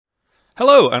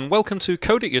Hello and welcome to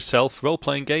Code It Yourself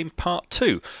role-playing game part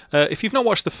 2. If you've not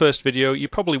watched the first video, you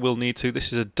probably will need to.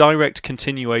 This is a direct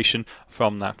continuation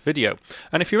from that video.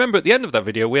 And if you remember at the end of that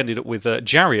video, we ended up with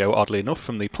Jario, oddly enough,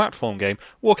 from the platform game,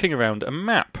 walking around a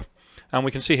map. And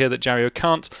we can see here that Jario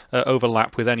can't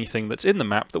overlap with anything that's in the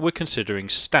map that we're considering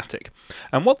static.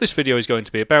 And what this video is going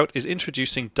to be about is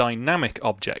introducing dynamic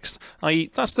objects, i.e.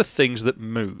 that's the things that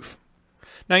move.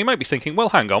 Now you might be thinking, well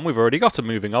hang on, we've already got a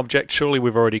moving object, surely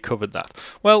we've already covered that.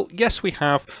 Well, yes we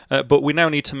have, but we now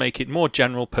need to make it more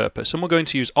general purpose, and we're going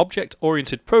to use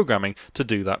object-oriented programming to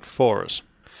do that for us.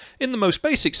 In the most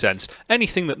basic sense,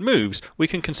 anything that moves we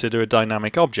can consider a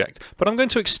dynamic object, but I'm going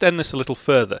to extend this a little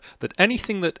further, that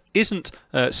anything that isn't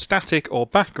static or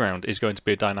background is going to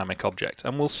be a dynamic object,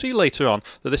 and we'll see later on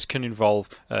that this can involve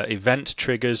event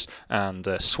triggers and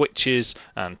switches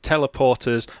and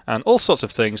teleporters and all sorts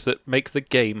of things that make the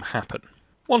game happen.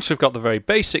 Once we've got the very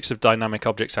basics of dynamic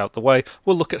objects out the way,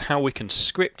 we'll look at how we can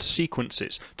script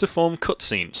sequences to form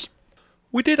cutscenes.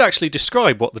 We did actually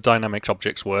describe what the dynamic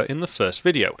objects were in the first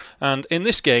video, and in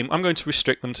this game I'm going to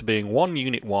restrict them to being 1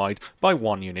 unit wide by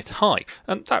 1 unit high,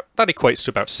 and that equates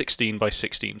to about 16 by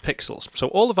 16 pixels. So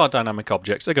all of our dynamic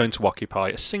objects are going to occupy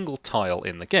a single tile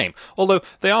in the game, although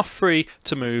they are free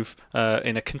to move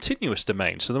in a continuous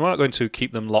domain, so we're not going to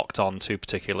keep them locked on to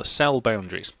particular cell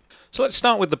boundaries. So let's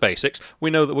start with the basics. We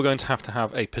know that we're going to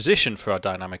have a position for our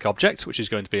dynamic object, which is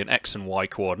going to be an x and y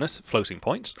coordinate, floating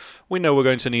points. We know we're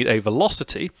going to need a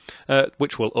velocity,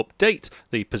 which will update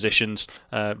the positions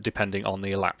depending on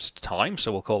the elapsed time,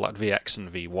 so we'll call that vx and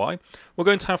vy. We're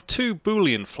going to have 2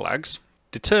 Boolean flags.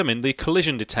 Determine the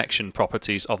collision detection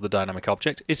properties of the dynamic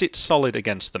object. Is it solid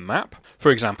against the map? For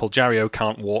example, Jario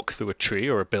can't walk through a tree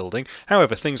or a building.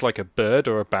 However, things like a bird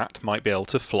or a bat might be able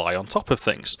to fly on top of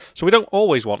things. So we don't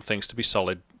always want things to be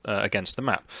solid against the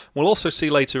map. We'll also see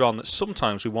later on that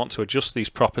sometimes we want to adjust these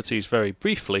properties very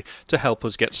briefly to help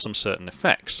us get some certain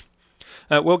effects.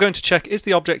 We're going to check, is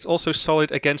the object also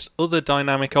solid against other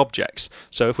dynamic objects?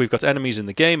 So if we've got enemies in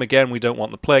the game, again, we don't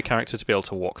want the player character to be able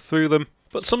to walk through them,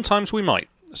 but sometimes we might.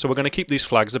 So we're going to keep these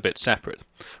flags a bit separate.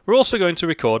 We're also going to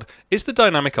record, is the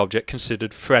dynamic object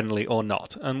considered friendly or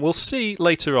not? And we'll see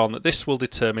later on that this will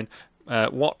determine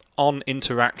what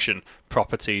on-interaction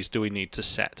properties do we need to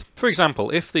set. For example,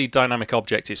 if the dynamic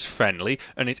object is friendly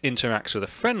and it interacts with a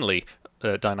friendly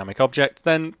dynamic object,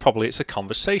 then probably it's a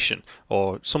conversation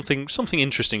or something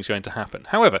interesting is going to happen.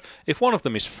 However, if one of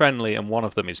them is friendly and one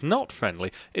of them is not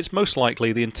friendly, it's most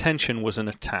likely the intention was an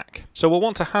attack. So we'll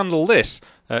want to handle this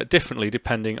differently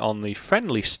depending on the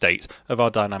friendly state of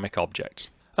our dynamic objects.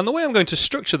 And the way I'm going to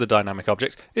structure the dynamic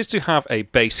object is to have a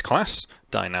base class,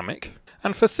 dynamic,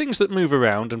 and for things that move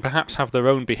around and perhaps have their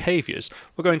own behaviours,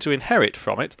 we're going to inherit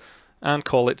from it and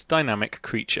call it dynamic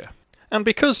creature. And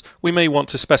because we may want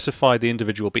to specify the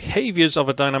individual behaviours of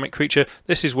a dynamic creature,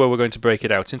 this is where we're going to break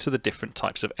it out into the different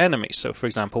types of enemies. So for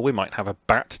example, we might have a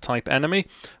bat type enemy,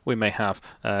 we may have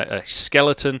a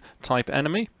skeleton type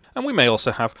enemy, and we may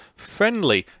also have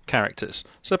friendly characters,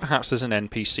 so perhaps there's an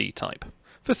NPC type.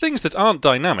 For things that aren't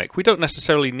dynamic, we don't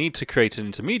necessarily need to create an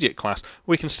intermediate class,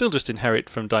 we can still just inherit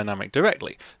from dynamic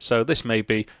directly. So this may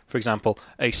be, for example,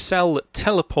 a cell that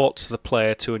teleports the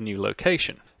player to a new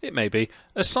location. It may be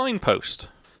a signpost.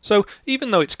 So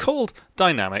even though it's called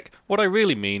dynamic, what I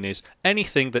really mean is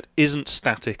anything that isn't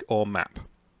static or map.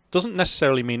 Doesn't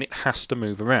necessarily mean it has to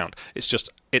move around,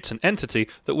 it's an entity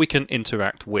that we can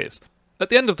interact with. At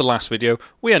the end of the last video,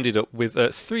 we ended up with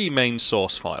 3 main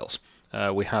source files.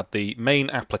 We had the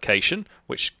main application,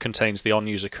 which contains the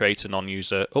on-user create and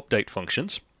on-user update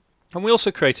functions. And we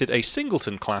also created a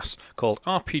singleton class called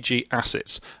RPG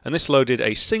Assets, and this loaded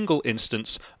a single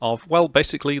instance of, well,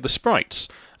 basically the sprites.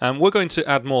 And we're going to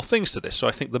add more things to this, so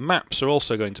I think the maps are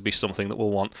also going to be something that we'll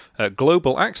want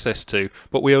global access to,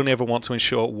 but we only ever want to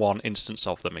ensure one instance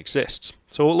of them exists.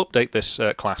 So we'll update this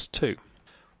class too.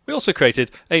 We also created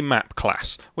a map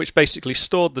class, which basically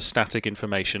stored the static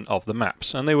information of the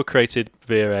maps, and they were created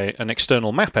via an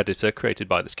external map editor created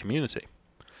by this community.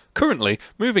 Currently,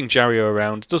 moving Jario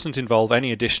around doesn't involve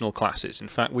any additional classes. In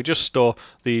fact, we just store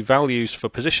the values for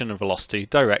position and velocity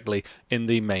directly in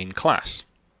the main class.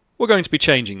 We're going to be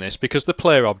changing this because the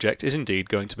player object is indeed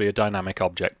going to be a dynamic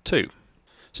object too.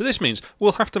 So this means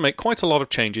we'll have to make quite a lot of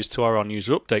changes to our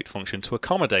on-user update function to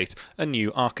accommodate a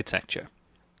new architecture.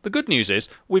 The good news is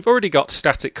we've already got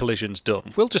static collisions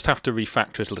done. We'll just have to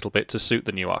refactor it a little bit to suit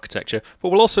the new architecture, but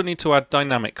we'll also need to add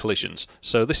dynamic collisions.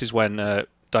 So this is when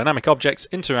dynamic objects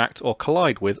interact or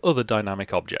collide with other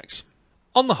dynamic objects.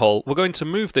 On the whole, we're going to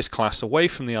move this class away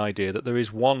from the idea that there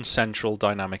is one central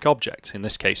dynamic object. In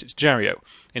this case, it's Jerrio.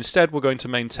 Instead, we're going to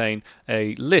maintain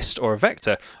a list or a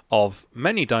vector of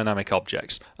many dynamic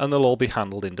objects, and they'll all be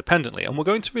handled independently. And we're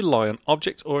going to rely on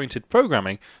object-oriented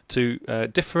programming to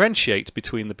differentiate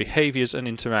between the behaviours and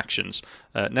interactions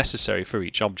necessary for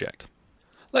each object.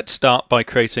 Let's start by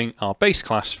creating our base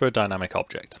class for a dynamic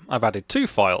object. I've added two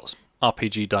files,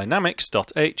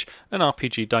 rpgdynamics.h and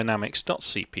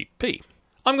rpgdynamics.cpp.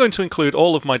 I'm going to include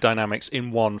all of my dynamics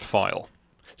in one file,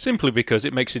 simply because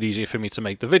it makes it easier for me to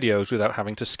make the videos without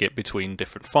having to skip between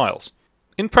different files.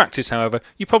 In practice, however,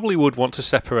 you probably would want to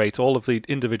separate all of the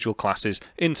individual classes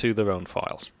into their own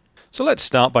files. So let's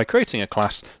start by creating a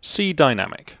class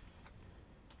cDynamic.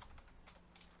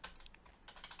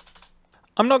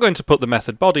 I'm not going to put the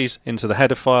method bodies into the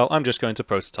header file, I'm just going to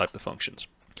prototype the functions.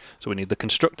 So we need the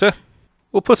constructor,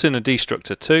 we'll put in a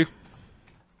destructor too,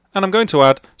 and I'm going to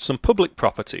add some public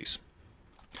properties.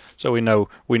 So we know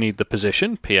we need the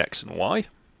position, px and y.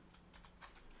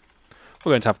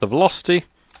 We're going to have the velocity,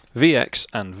 vx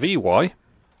and vy.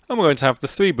 And we're going to have the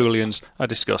three booleans I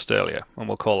discussed earlier. And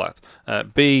we'll call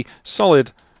that b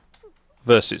solid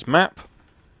versus map,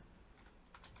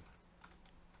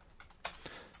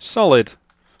 solid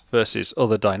versus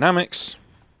other dynamics,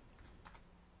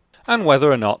 and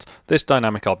whether or not this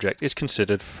dynamic object is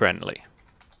considered friendly.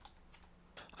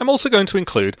 I'm also going to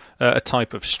include a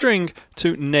type of string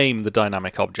to name the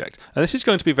dynamic object, and this is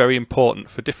going to be very important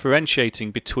for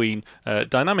differentiating between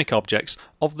dynamic objects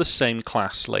of the same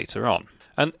class later on.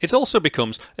 And it also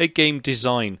becomes a game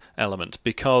design element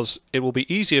because it will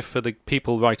be easier for the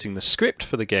people writing the script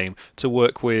for the game to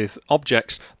work with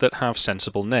objects that have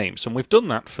sensible names, and we've done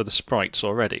that for the sprites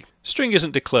already. String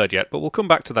isn't declared yet, but we'll come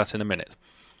back to that in a minute.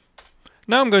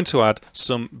 Now I'm going to add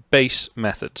some base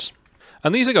methods.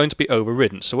 And these are going to be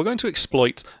overridden, so we're going to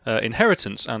exploit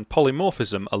inheritance and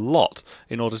polymorphism a lot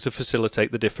in order to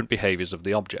facilitate the different behaviours of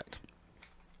the object.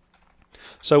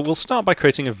 So we'll start by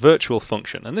creating a virtual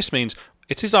function, and this means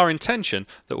it is our intention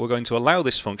that we're going to allow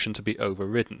this function to be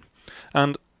overridden.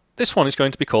 And this one is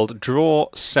going to be called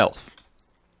drawSelf.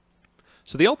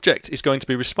 So the object is going to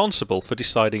be responsible for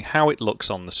deciding how it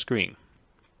looks on the screen.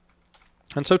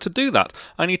 And so to do that,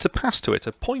 I need to pass to it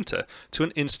a pointer to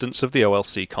an instance of the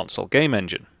OLC console game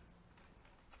engine.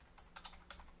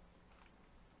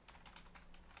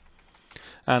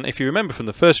 And if you remember from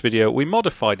the first video, we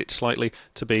modified it slightly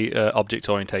to be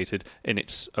object-orientated in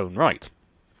its own right.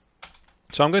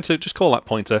 So I'm going to just call that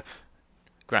pointer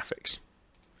graphics.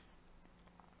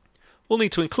 We'll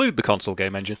need to include the console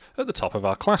game engine at the top of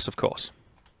our class, of course.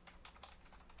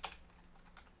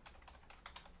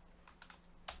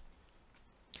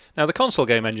 Now the console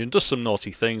game engine does some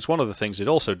naughty things. One of the things it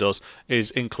also does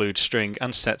is include string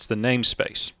and sets the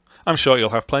namespace. I'm sure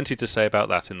you'll have plenty to say about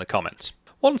that in the comments.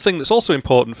 One thing that's also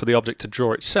important for the object to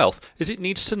draw itself is it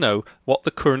needs to know what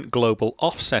the current global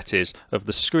offset is of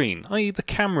the screen, i.e. the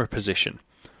camera position.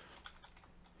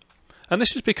 And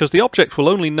this is because the object will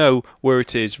only know where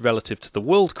it is relative to the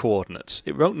world coordinates.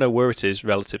 It won't know where it is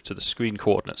relative to the screen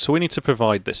coordinates, so we need to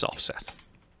provide this offset.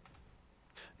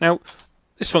 Now,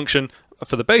 this function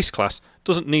for the base class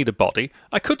doesn't need a body.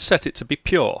 I could set it to be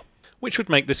pure, which would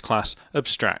make this class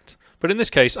abstract. But in this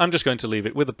case, I'm just going to leave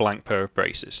it with a blank pair of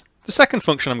braces. The second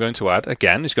function I'm going to add,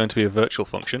 again, is going to be a virtual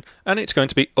function, and it's going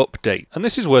to be update. And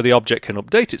this is where the object can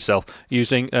update itself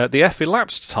using the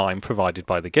f-elapsed time provided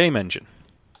by the game engine.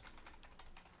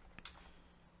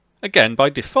 Again,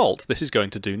 by default, this is going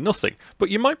to do nothing, but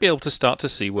you might be able to start to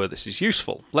see where this is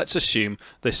useful. Let's assume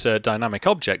this dynamic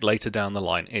object later down the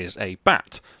line is a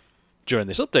bat. During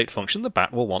this update function, the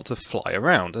bat will want to fly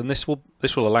around, and this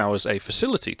will allow us a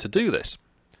facility to do this.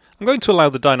 I'm going to allow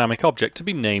the dynamic object to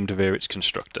be named via its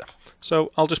constructor,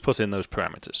 so I'll just put in those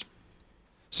parameters.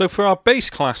 So for our base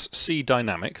class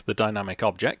cDynamic, the dynamic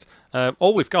object,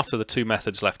 all we've got are the two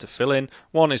methods left to fill in.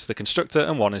 One is the constructor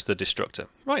and one is the destructor.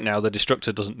 Right now the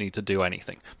destructor doesn't need to do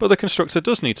anything, but the constructor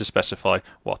does need to specify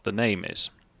what the name is.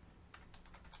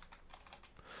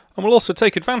 And we'll also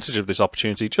take advantage of this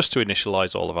opportunity just to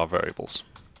initialize all of our variables.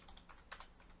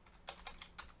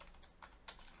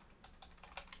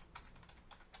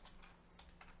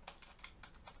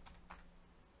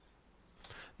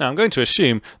 Now I'm going to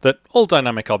assume that all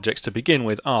dynamic objects to begin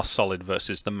with are solid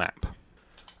versus the map.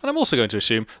 And I'm also going to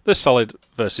assume they're solid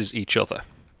versus each other.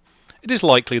 It is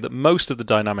likely that most of the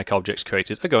dynamic objects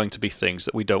created are going to be things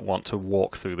that we don't want to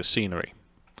walk through the scenery.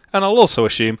 And I'll also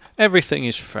assume everything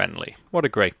is friendly. What a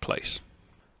great place.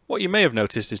 What you may have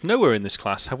noticed is nowhere in this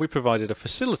class have we provided a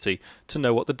facility to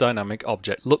know what the dynamic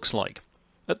object looks like.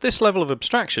 At this level of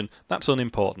abstraction, that's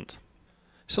unimportant.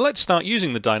 So let's start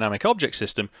using the dynamic object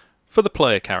system for the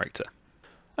player character.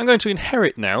 I'm going to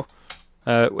inherit now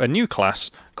a new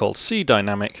class called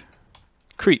cDynamic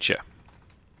Creature.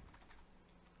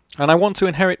 And I want to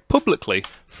inherit publicly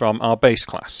from our base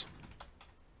class.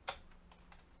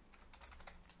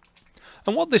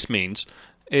 And what this means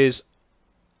is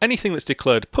anything that's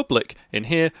declared public in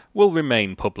here will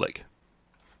remain public.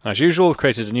 As usual, we've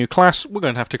created a new class, we're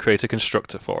going to have to create a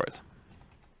constructor for it.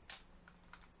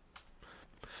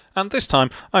 And this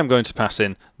time I'm going to pass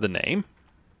in the name,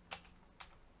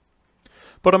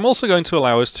 but I'm also going to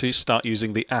allow us to start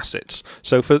using the assets.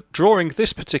 So for drawing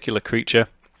this particular creature,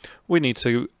 we need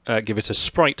to give it a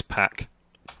sprite pack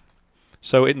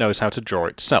so it knows how to draw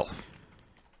itself.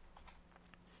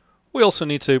 We also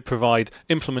need to provide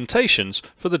implementations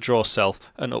for the draw self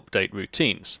and update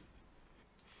routines.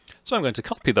 So I'm going to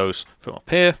copy those from up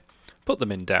here, put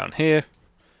them in down here,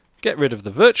 get rid of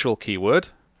the virtual keyword.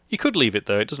 You could leave it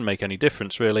there, it doesn't make any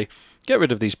difference really. Get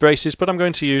rid of these braces, but I'm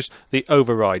going to use the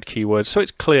override keyword so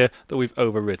it's clear that we've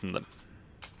overridden them.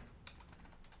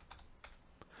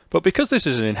 But because this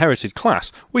is an inherited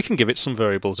class, we can give it some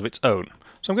variables of its own.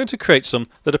 So I'm going to create some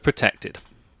that are protected.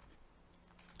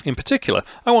 In particular,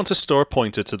 I want to store a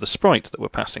pointer to the sprite that we're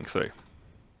passing through.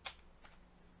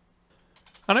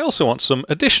 And I also want some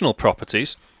additional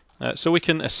properties so we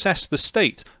can assess the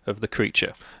state of the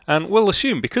creature. And we'll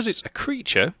assume, because it's a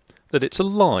creature, that it's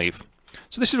alive.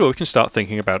 So this is where we can start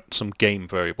thinking about some game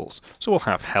variables. So we'll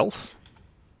have health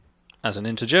as an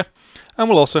integer, and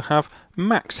we'll also have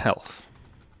max health.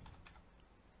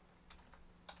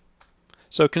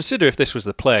 So consider if this was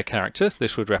the player character,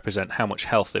 this would represent how much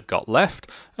health they've got left,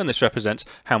 and this represents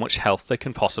how much health they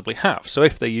can possibly have. So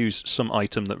if they use some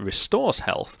item that restores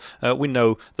health, we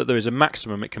know that there is a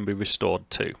maximum it can be restored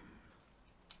to.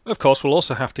 Of course, we'll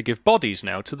also have to give bodies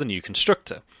now to the new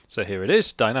constructor. So here it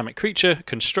is, dynamic creature,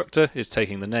 constructor is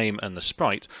taking the name and the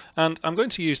sprite, and I'm going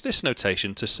to use this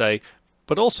notation to say,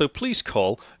 but also please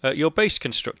call your base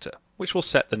constructor, which will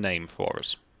set the name for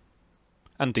us,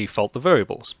 and default the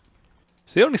variables.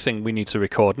 So the only thing we need to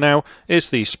record now is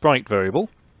the sprite variable,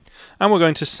 and we're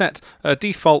going to set a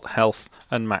default health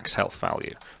and max health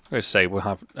value. We're going to say we'll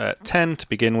have 10 to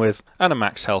begin with, and a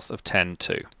max health of 10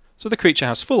 too. So the creature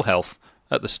has full health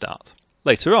at the start.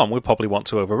 Later on, we'll probably want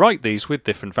to overwrite these with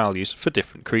different values for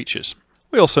different creatures.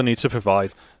 We also need to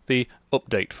provide the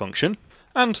update function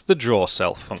and the draw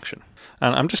self function.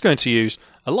 And I'm just going to use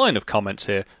a line of comments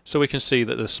here so we can see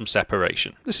that there's some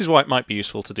separation. This is why it might be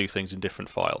useful to do things in different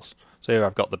files. So here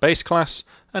I've got the base class,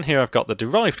 and here I've got the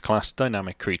derived class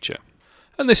dynamic creature.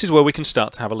 And this is where we can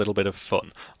start to have a little bit of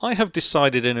fun. I have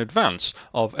decided in advance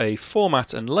of a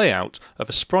format and layout of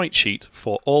a sprite sheet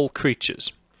for all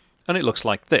creatures. And it looks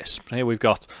like this. Here we've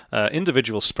got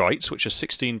individual sprites, which are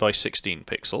 16 by 16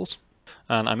 pixels.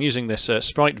 And I'm using this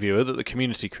sprite viewer that the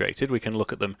community created. We can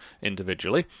look at them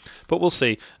individually. But we'll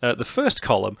see the first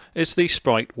column is the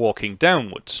sprite walking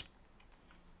downwards.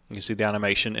 You can see the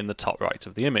animation in the top right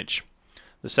of the image.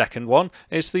 The second one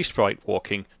is the sprite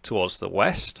walking towards the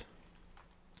west.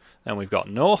 Then we've got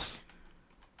north.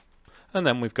 And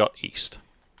then we've got east.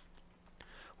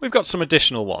 We've got some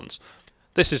additional ones.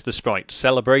 This is the sprite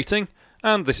celebrating,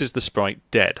 and this is the sprite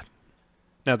dead.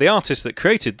 Now the artist that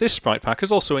created this sprite pack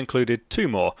has also included two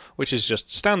more, which is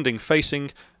just standing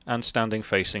facing and standing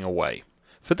facing away.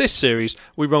 For this series,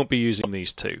 we won't be using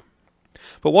these two.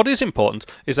 But what is important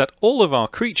is that all of our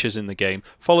creatures in the game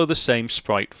follow the same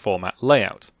sprite format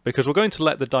layout, because we're going to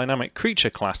let the dynamic creature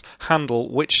class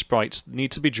handle which sprites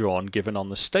need to be drawn given on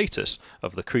the status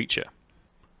of the creature.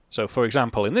 So for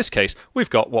example, in this case, we've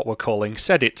got what we're calling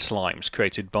sedit slimes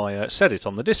created by sedit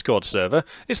on the Discord server.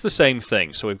 It's the same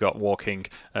thing. So we've got walking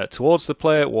towards the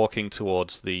player, walking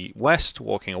towards the west,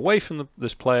 walking away from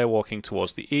this player, walking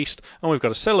towards the east, and we've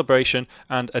got a celebration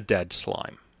and a dead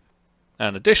slime.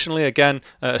 And additionally, again,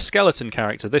 a skeleton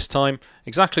character this time,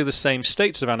 exactly the same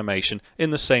states of animation in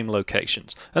the same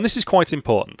locations. And this is quite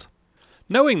important.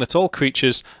 Knowing that all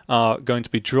creatures are going to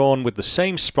be drawn with the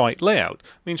same sprite layout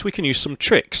means we can use some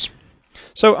tricks.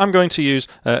 So I'm going to use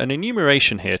an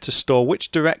enumeration here to store which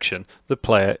direction the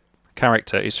player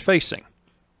character is facing.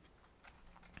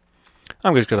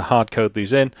 I'm just going to hard code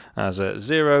these in as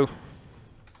 0,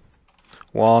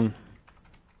 1,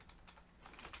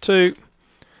 2,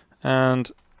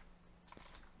 and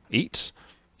east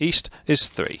is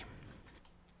 3.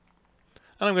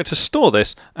 And I'm going to store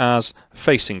this as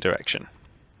facing direction.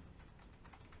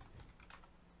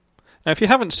 Now if you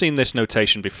haven't seen this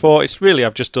notation before, it's really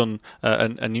I've just done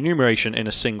an enumeration in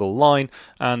a single line,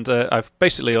 and I've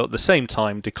basically at the same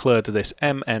time declared this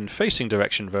mn facing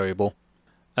direction variable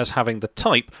as having the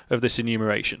type of this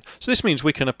enumeration. So this means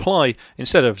we can apply,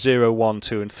 instead of 0, 1,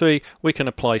 2 and 3, we can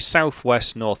apply south,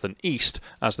 west, north and east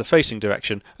as the facing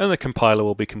direction, and the compiler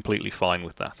will be completely fine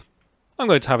with that. I'm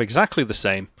going to have exactly the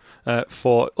same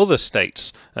for other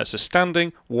states, so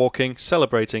standing, walking,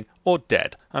 celebrating or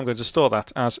dead. I'm going to store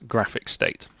that as graphic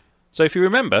state. So if you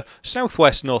remember, south,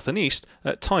 west, north and east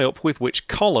tie up with which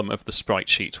column of the sprite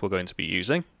sheet we're going to be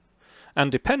using.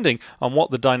 And depending on what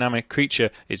the dynamic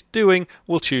creature is doing,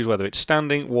 we'll choose whether it's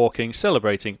standing, walking,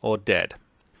 celebrating or dead.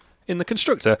 In the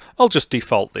constructor, I'll just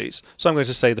default these. So I'm going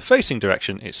to say the facing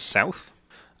direction is south,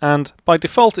 and by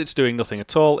default it's doing nothing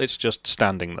at all, it's just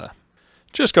standing there.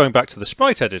 Just going back to the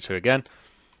sprite editor again,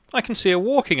 I can see a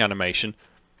walking animation.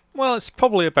 Well, it's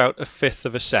probably about 1/5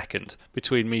 of a second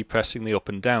between me pressing the up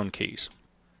and down keys.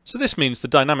 So this means the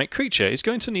dynamic creature is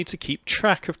going to need to keep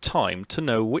track of time to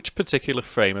know which particular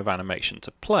frame of animation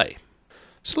to play.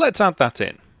 So let's add that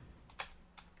in.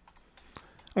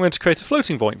 I'm going to create a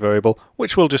floating point variable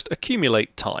which will just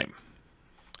accumulate time.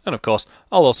 And of course,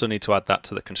 I'll also need to add that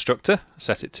to the constructor,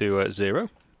 set it to 0.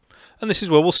 And this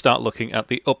is where we'll start looking at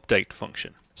the update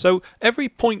function. So every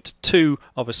 0.2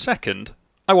 of a second,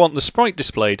 I want the sprite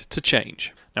displayed to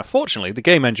change. Now fortunately the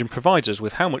game engine provides us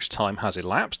with how much time has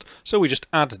elapsed, so we just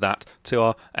add that to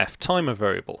our ftimer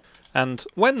variable. And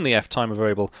when the ftimer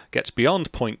variable gets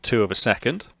beyond 0.2 of a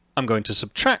second, I'm going to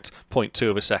subtract 0.2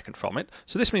 of a second from it,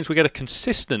 so this means we get a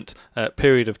consistent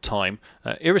period of time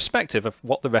irrespective of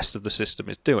what the rest of the system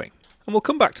is doing. And we'll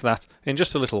come back to that in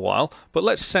just a little while, but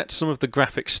let's set some of the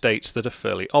graphic states that are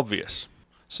fairly obvious.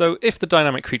 So if the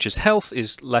dynamic creature's health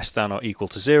is less than or equal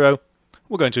to 0,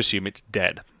 we're going to assume it's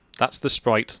dead. That's the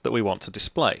sprite that we want to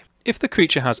display. If the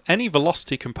creature has any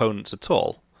velocity components at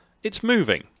all, it's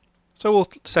moving. So we'll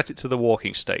set it to the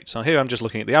walking state. So here I'm just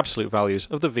looking at the absolute values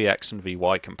of the Vx and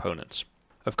Vy components.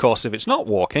 Of course, if it's not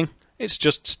walking, it's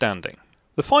just standing.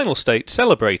 The final state,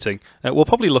 celebrating, we'll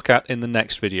probably look at in the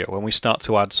next video when we start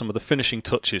to add some of the finishing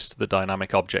touches to the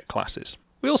dynamic object classes.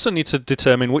 We also need to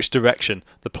determine which direction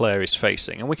the player is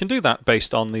facing, and we can do that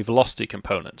based on the velocity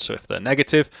component. So if they're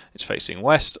negative, it's facing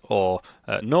west or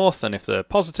north, and if they're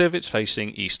positive, it's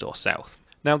facing east or south.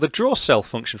 Now the draw self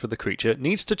function for the creature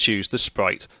needs to choose the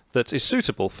sprite that is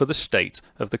suitable for the state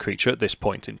of the creature at this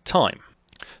point in time.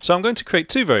 So I'm going to create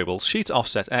two variables, sheet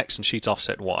offset x and sheet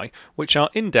offset y, which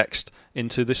are indexed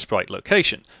into the sprite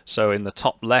location. So in the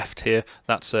top left here,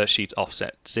 that's sheet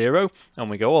offset 0, and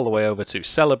we go all the way over to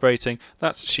celebrating,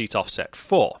 that's sheet offset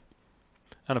 4.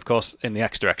 And of course in the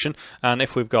x direction, and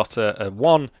if we've got a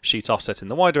 1 sheet offset in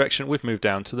the y direction, we've moved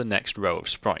down to the next row of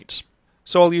sprites.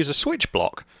 So I'll use a switch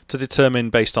block to determine,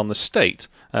 based on the state,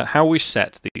 how we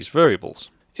set these variables.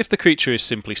 If the creature is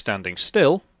simply standing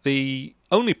still, the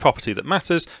only property that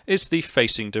matters is the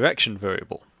facing direction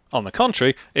variable. On the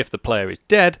contrary, if the player is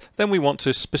dead, then we want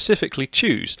to specifically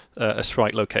choose a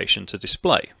sprite location to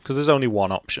display, because there's only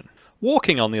one option.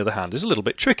 Walking, on the other hand, is a little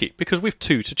bit tricky, because we've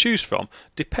two to choose from,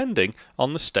 depending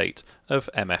on the state of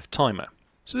mftimer.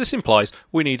 So this implies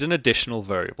we need an additional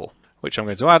variable, which I'm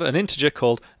going to add an integer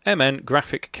called mn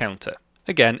graphic counter.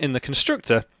 Again, in the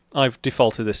constructor, I've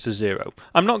defaulted this to 0.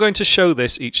 I'm not going to show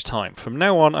this each time. From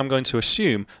now on, I'm going to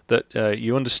assume that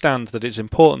you understand that it's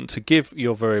important to give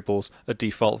your variables a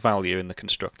default value in the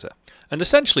constructor. And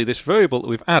essentially, this variable that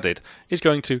we've added is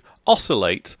going to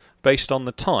oscillate based on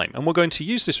the time, and we're going to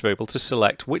use this variable to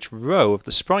select which row of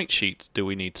the sprite sheet do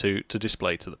we need to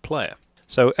display to the player.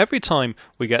 So every time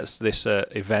we get this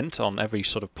event on every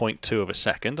sort of 0.2 of a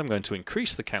second, I'm going to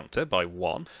increase the counter by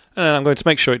 1, and then I'm going to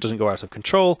make sure it doesn't go out of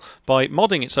control by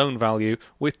modding its own value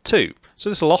with 2. So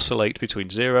this will oscillate between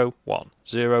 0, 1,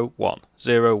 0, 1,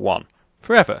 0, 1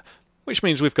 forever, which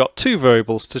means we've got two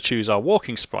variables to choose our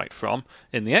walking sprite from.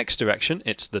 In the x direction,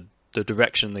 it's the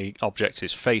direction the object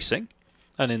is facing,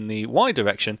 and in the y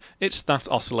direction, it's that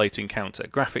oscillating counter,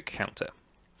 graphic counter.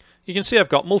 You can see I've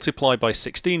got multiply by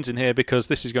 16s in here because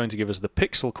this is going to give us the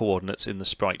pixel coordinates in the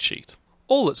sprite sheet.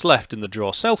 All that's left in the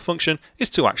draw self function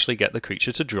is to actually get the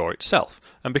creature to draw itself,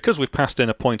 and because we've passed in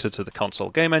a pointer to the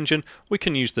console game engine, we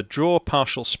can use the draw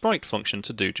partial sprite function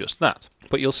to do just that.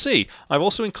 But you'll see I've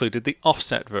also included the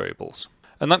offset variables.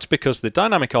 And that's because the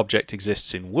dynamic object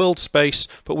exists in world space,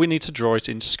 but we need to draw it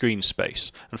in screen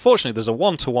space. Unfortunately, there's a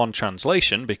one-to-one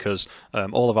translation because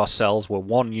all of our cells were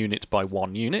 1 unit by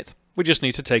 1 unit. We just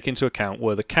need to take into account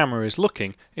where the camera is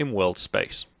looking in world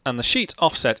space. And the sheet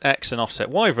offset x and offset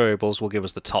y variables will give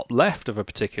us the top left of a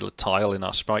particular tile in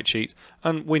our sprite sheet,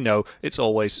 and we know it's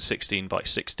always 16 by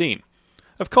 16.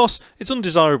 Of course, it's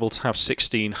undesirable to have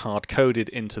 16 hard-coded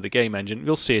into the game engine.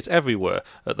 You'll see it everywhere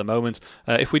at the moment.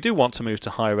 If we do want to move to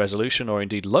higher resolution or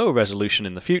indeed lower resolution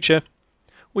in the future,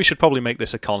 we should probably make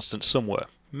this a constant somewhere,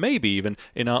 maybe even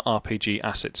in our RPG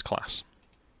assets class.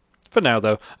 For now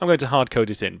though, I'm going to hardcode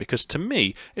it in because to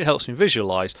me it helps me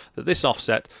visualize that this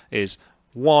offset is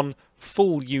one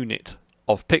full unit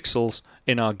of pixels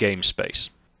in our game space.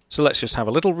 So let's just have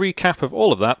a little recap of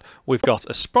all of that. We've got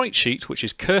a sprite sheet which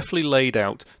is carefully laid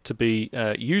out to be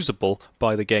usable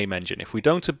by the game engine. If we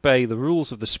don't obey the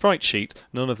rules of the sprite sheet,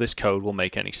 none of this code will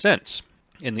make any sense.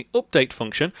 In the update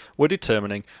function, we're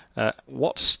determining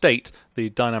what state the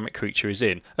dynamic creature is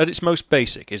in. At its most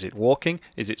basic, is it walking,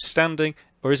 is it standing,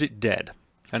 or is it dead?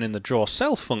 And in the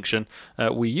drawSelf function,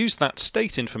 we use that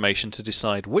state information to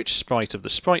decide which sprite of the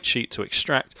sprite sheet to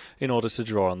extract in order to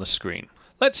draw on the screen.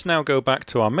 Let's now go back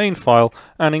to our main file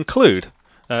and include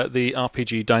the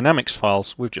RPG dynamics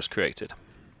files we've just created.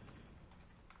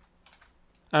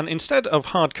 And instead of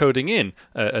hard coding in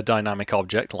a dynamic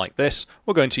object like this,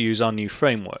 we're going to use our new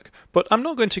framework. But I'm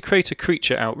not going to create a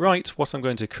creature outright. What I'm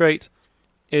going to create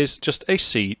is just a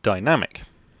C dynamic.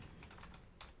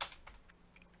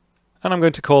 And I'm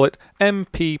going to call it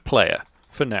MP player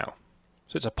for now.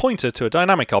 So it's a pointer to a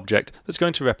dynamic object that's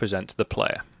going to represent the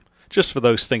player. Just for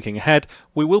those thinking ahead,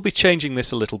 we will be changing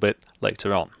this a little bit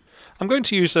later on. I'm going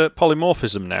to use a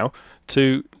polymorphism now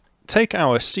to take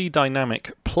our C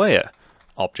dynamic player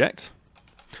object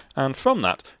and from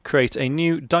that create a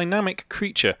new dynamic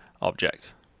creature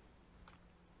object.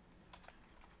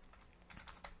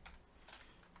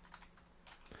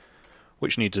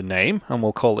 Which needs a name, and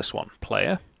we'll call this one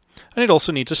player. And it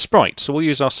also needs a sprite, so we'll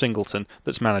use our singleton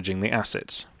that's managing the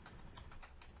assets.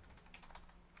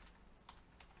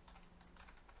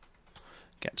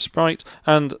 Get sprite,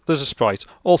 and there's a sprite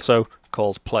also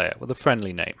called player with a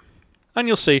friendly name. And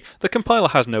you'll see the compiler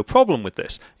has no problem with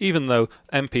this. Even though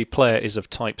MP player is of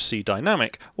type C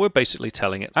dynamic, we're basically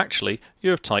telling it actually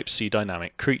you're of type C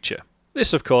dynamic creature.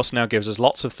 This of course now gives us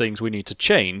lots of things we need to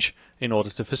change in order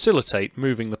to facilitate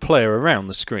moving the player around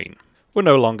the screen. We're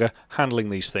no longer handling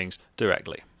these things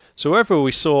directly. So wherever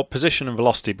we saw position and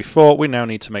velocity before, we now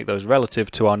need to make those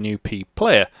relative to our new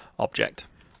pPlayer object.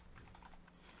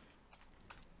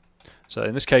 So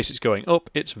in this case it's going up,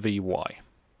 it's Vy.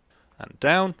 And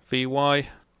down, Vy,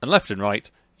 and left and right,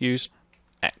 use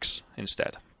X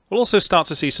instead. We'll also start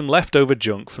to see some leftover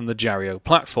junk from the Gyrio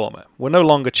platformer. We're no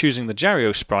longer choosing the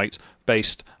Gyrio sprite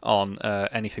based on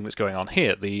anything that's going on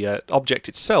here. The object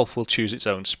itself will choose its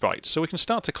own sprite, so we can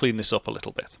start to clean this up a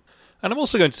little bit. And I'm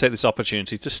also going to take this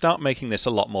opportunity to start making this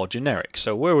a lot more generic.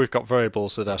 So where we've got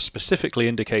variables that are specifically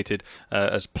indicated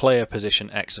as player position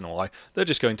X and Y, they're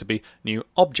just going to be new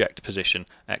object position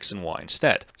X and Y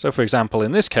instead. So for example,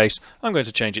 in this case, I'm going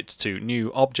to change it to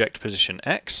new object position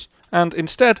X. And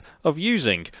instead of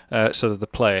using sort of the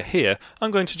player here, I'm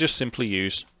going to just simply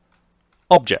use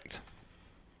object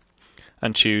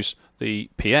and choose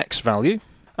the px value.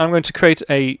 I'm going to create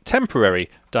a temporary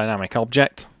dynamic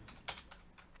object,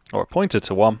 or a pointer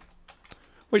to one,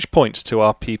 which points to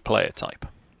our pPlayer type.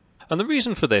 And the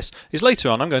reason for this is later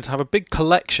on I'm going to have a big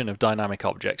collection of dynamic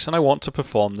objects and I want to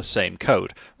perform the same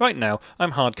code. Right now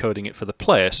I'm hard coding it for the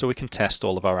player so we can test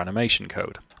all of our animation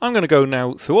code. I'm going to go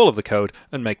now through all of the code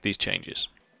and make these changes.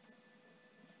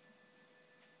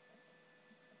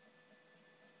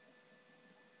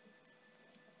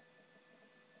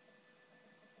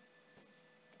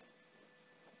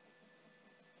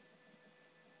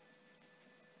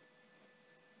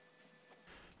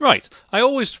 Right, I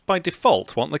always by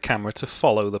default want the camera to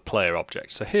follow the player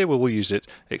object, so here we will use it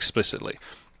explicitly.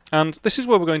 And this is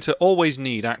where we're going to always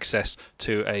need access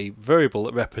to a variable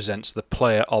that represents the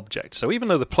player object. So even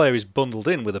though the player is bundled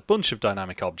in with a bunch of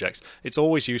dynamic objects, it's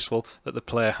always useful that the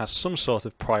player has some sort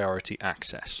of priority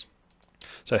access.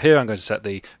 So here I'm going to set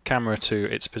the camera to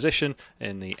its position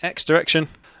in the X direction,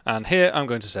 and here I'm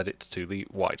going to set it to the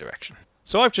Y direction.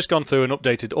 So I've just gone through and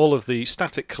updated all of the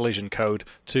static collision code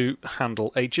to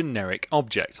handle a generic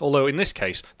object, although in this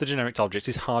case the generic object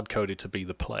is hard-coded to be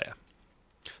the player.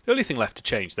 The only thing left to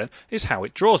change then is how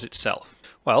it draws itself.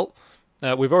 Well,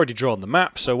 we've already drawn the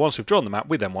map, so once we've drawn the map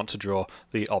we then want to draw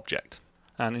the object.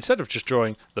 And instead of just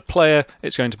drawing the player,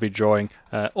 it's going to be drawing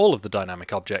all of the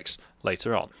dynamic objects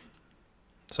later on.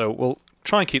 So we'll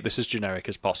try and keep this as generic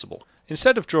as possible.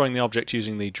 Instead of drawing the object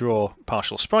using the draw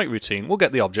partial sprite routine, we'll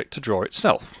get the object to draw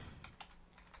itself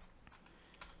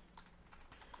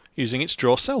using its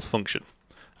drawSelf function.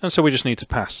 And so we just need to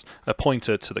pass a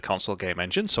pointer to the console game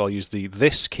engine, so I'll use the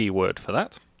this keyword for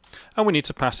that. And we need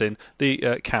to pass in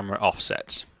the camera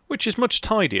offsets, which is much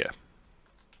tidier.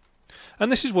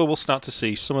 And this is where we'll start to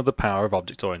see some of the power of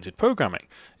object-oriented programming,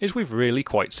 is we've really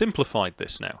quite simplified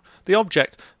this now. The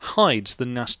object hides the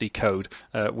nasty code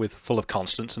full of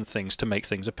constants and things to make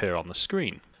things appear on the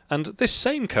screen. And this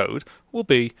same code will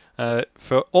be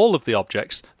for all of the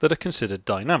objects that are considered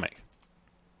dynamic.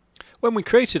 When we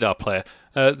created our player,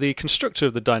 the constructor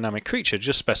of the dynamic creature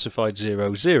just specified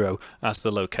 0, 0 as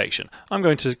the location. I'm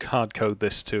going to hard code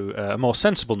this to a more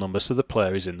sensible number so the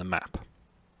player is in the map.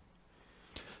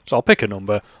 So I'll pick a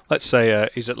number. Let's say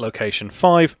he's at location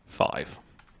 5, 5.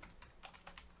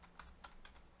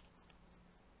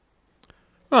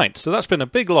 Right, so that's been a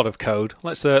big lot of code.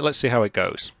 Let's see how it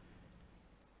goes.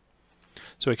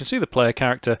 So we can see the player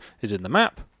character is in the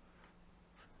map,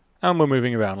 and we're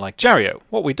moving around like Jario.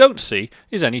 What we don't see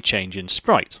is any change in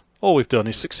sprite. All we've done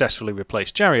is successfully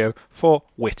replace Jario for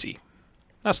Witty.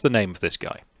 That's the name of this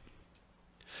guy.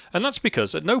 And that's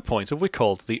because at no point have we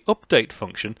called the update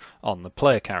function on the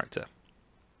player character.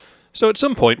 So at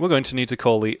some point we're going to need to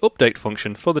call the update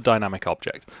function for the dynamic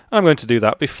object. And I'm going to do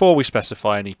that before we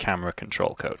specify any camera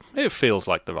control code. It feels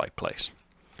like the right place.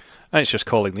 And it's just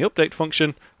calling the update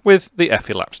function with the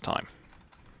elapsed time.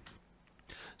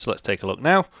 So let's take a look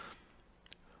now.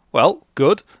 Well,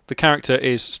 good. The character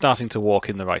is starting to walk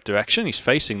in the right direction. He's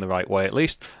facing the right way at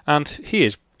least. And he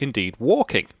is indeed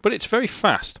walking. But it's very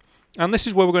fast. And this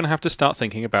is where we're going to have to start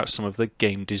thinking about some of the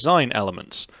game design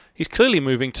elements. He's clearly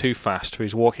moving too fast for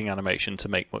his walking animation to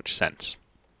make much sense.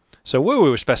 So where we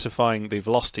were specifying the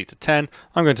velocity to 10,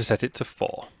 I'm going to set it to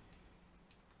 4.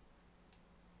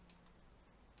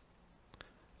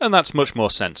 And that's much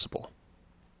more sensible.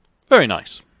 Very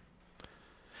nice.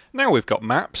 Now we've got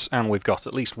maps and we've got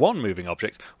at least one moving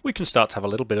object, we can start to have a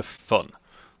little bit of fun.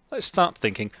 Let's start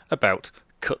thinking about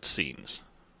cutscenes.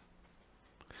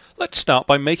 Let's start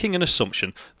by making an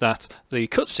assumption that the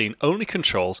cutscene only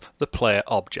controls the player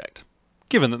object,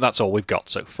 given that that's all we've got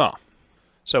so far.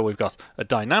 So we've got a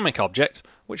dynamic object,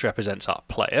 which represents our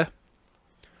player,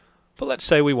 but let's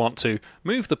say we want to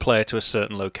move the player to a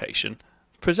certain location,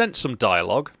 present some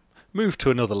dialogue, move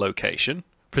to another location,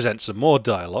 present some more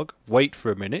dialogue, wait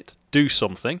for a minute, do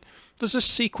something. There's a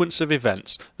sequence of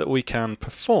events that we can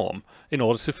perform in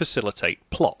order to facilitate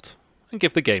plot and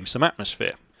give the game some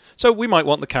atmosphere. So we might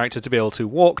want the character to be able to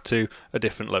walk to a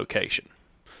different location.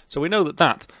 So we know that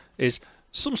that is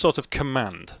some sort of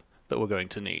command that we're going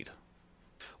to need.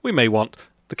 We may want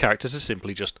the character to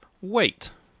simply just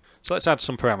wait. So let's add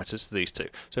some parameters to these two.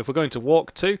 So if we're going to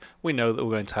walk to, we know that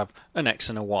we're going to have an X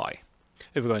and a Y.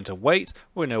 If we're going to wait,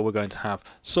 we know we're going to have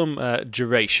some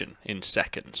duration in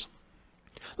seconds.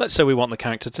 Let's say we want the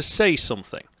character to say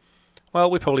something.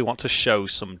 Well, we probably want to show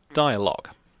some dialogue.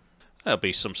 That'll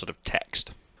be some sort of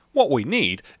text. What we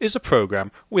need is a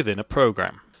program within a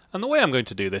program. And the way I'm going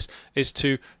to do this is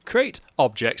to create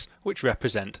objects which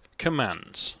represent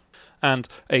commands. And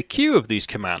a queue of these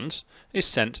commands is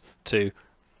sent to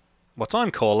what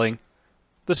I'm calling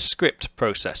the script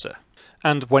processor.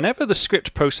 And whenever the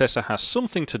script processor has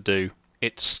something to do,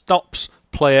 it stops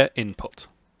player input.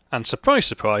 And surprise,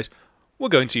 surprise, we're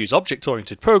going to use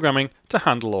object-oriented programming to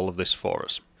handle all of this for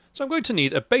us. So I'm going to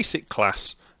need a basic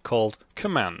class called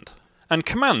command. And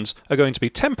commands are going to be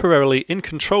temporarily in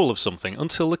control of something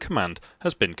until the command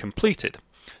has been completed.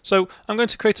 So I'm going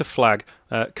to create a flag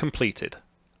completed.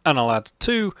 And I'll add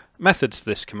two methods to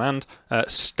this command.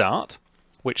 Start,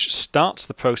 which starts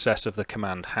the process of the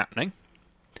command happening.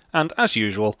 And as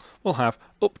usual, we'll have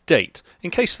update.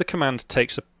 In case the command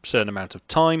takes a certain amount of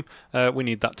time, we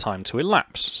need that time to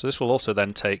elapse. So this will also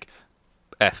then take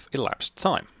elapsed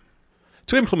time.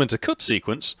 To implement a cut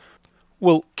sequence,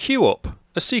 we'll queue up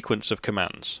a sequence of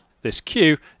commands. This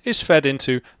queue is fed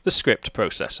into the script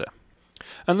processor.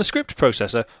 And the script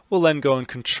processor will then go and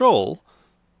control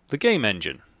the game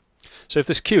engine. So if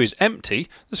this queue is empty,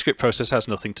 the script processor has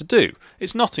nothing to do.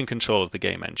 It's not in control of the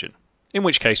game engine. In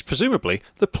which case, presumably,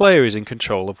 the player is in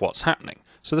control of what's happening.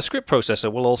 So the script processor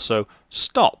will also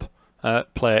stop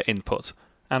player input.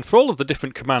 And for all of the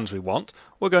different commands we want,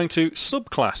 we're going to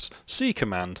subclass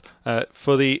ccommand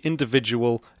for the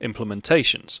individual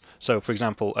implementations. So for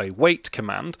example, a wait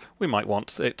command, we might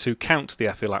want it to count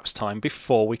the elapsed time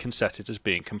before we can set it as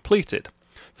being completed.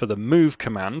 For the move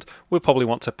command, we'll probably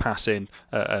want to pass in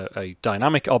a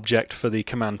dynamic object for the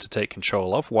command to take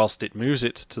control of whilst it moves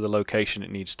it to the location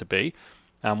it needs to be.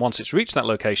 And once it's reached that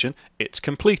location, it's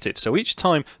completed. So each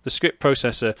time the script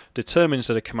processor determines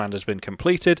that a command has been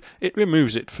completed, it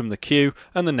removes it from the queue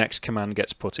and the next command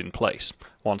gets put in place.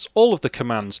 Once all of the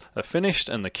commands are finished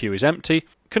and the queue is empty,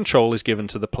 control is given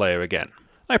to the player again.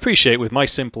 I appreciate with my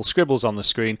simple scribbles on the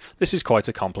screen, this is quite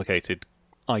a complicated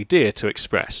idea to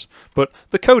express, but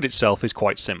the code itself is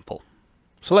quite simple.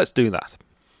 So let's do that.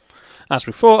 As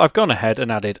before, I've gone ahead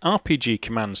and added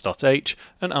rpgcommands.h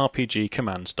and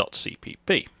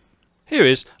rpgcommands.cpp. Here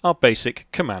is our basic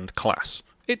command class.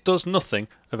 it does nothing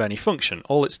of any function.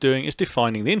 All it's doing is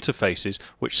defining the interfaces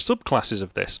which subclasses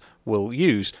of this will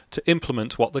use to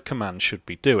implement what the command should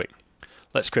be doing.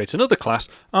 Let's create another class,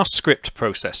 our script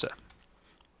processor,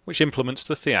 which implements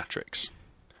the theatrics.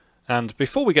 And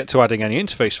before we get to adding any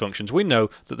interface functions, we know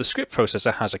that the script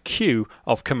processor has a queue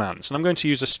of commands, and I'm going to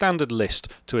use a standard list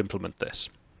to implement this.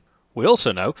 We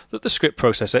also know that the script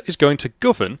processor is going to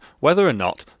govern whether or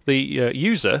not the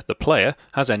user, the player,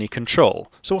 has any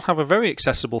control. So we'll have a very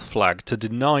accessible flag to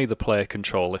deny the player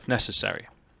control if necessary.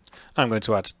 I'm going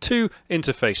to add two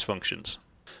interface functions.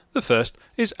 The first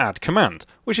is add command,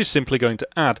 which is simply going to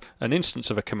add an instance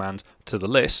of a command to the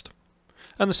list.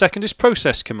 And the second is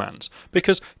process commands,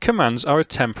 because commands are a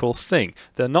temporal thing.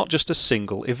 They're not just a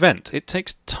single event. It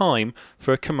takes time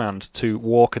for a command to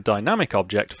walk a dynamic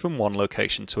object from one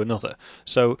location to another.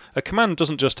 So a command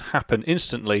doesn't just happen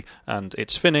instantly and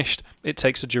it's finished, it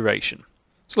takes a duration.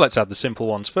 So let's add the simple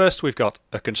ones first. We've got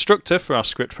a constructor for our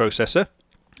script processor,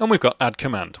 and we've got add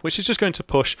command, which is just going to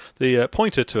push the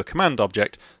pointer to a command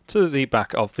object to the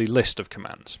back of the list of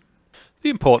commands. The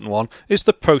important one is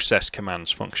the process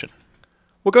commands function.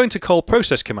 We're going to call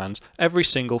process commands every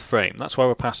single frame. That's why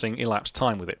we're passing elapsed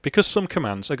time with it, because some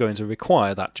commands are going to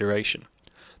require that duration.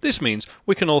 This means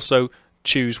we can also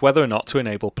choose whether or not to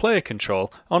enable player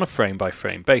control on a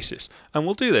frame-by-frame basis, and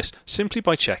we'll do this simply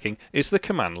by checking, is the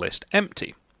command list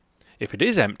empty? If it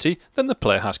is empty, then the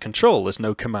player has control. There's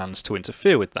no commands to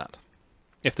interfere with that.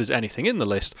 If there's anything in the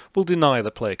list, we'll deny the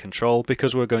player control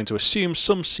because we're going to assume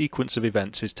some sequence of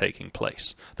events is taking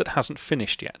place that hasn't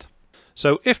finished yet.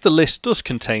 So if the list does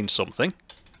contain something,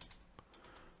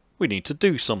 we need to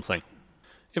do something.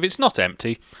 If it's not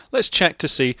empty, let's check to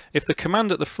see if the command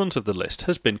at the front of the list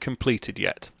has been completed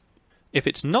yet. If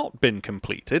it's not been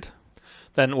completed,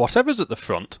 then whatever's at the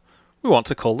front, we want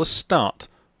to call the start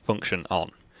function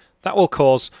on. That will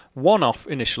cause one-off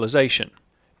initialization.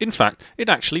 In fact, it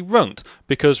actually won't,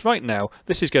 because right now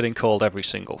this is getting called every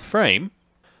single frame,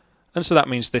 and so that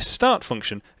means this start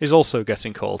function is also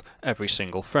getting called every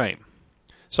single frame.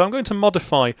 So I'm going to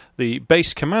modify the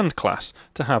base command class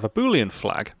to have a Boolean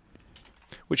flag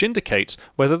which indicates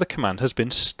whether the command has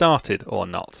been started or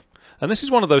not. And this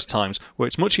is one of those times where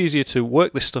it's much easier to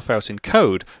work this stuff out in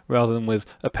code rather than with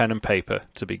a pen and paper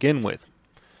to begin with.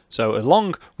 So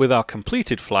along with our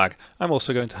completed flag, I'm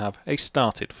also going to have a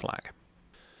started flag.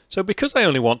 So because I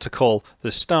only want to call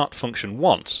the start function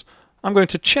once, I'm going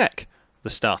to check the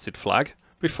started flag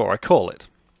before I call it.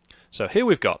 So here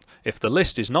we've got, if the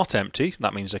list is not empty,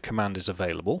 that means a command is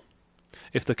available.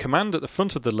 If the command at the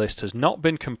front of the list has not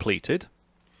been completed,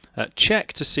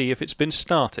 check to see if it's been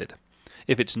started.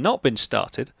 If it's not been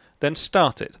started, then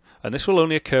start it, and this will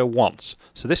only occur once,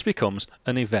 so this becomes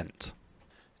an event.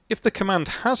 If the command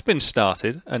has been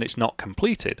started and it's not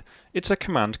completed, it's a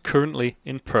command currently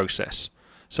in process,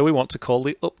 so we want to call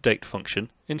the update function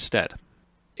instead.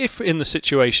 If in the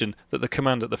situation that the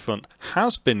command at the front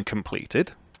has been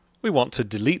completed, we want to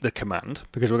delete the command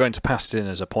because we're going to pass it in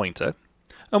as a pointer,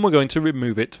 and we're going to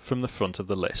remove it from the front of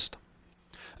the list.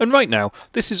 And right now,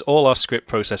 this is all our script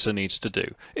processor needs to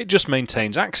do. It just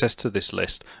maintains access to this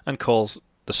list and calls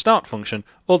the start function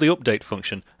or the update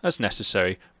function as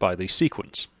necessary by the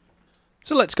sequence.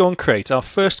 So let's go and create our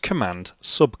first command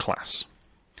subclass.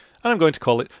 And I'm going to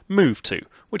call it moveTo,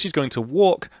 which is going to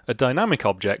walk a dynamic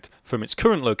object from its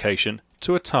current location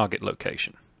to a target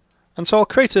location. And so I'll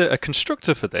create a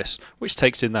constructor for this, which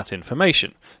takes in that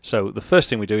information. So the first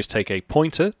thing we do is take a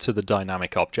pointer to the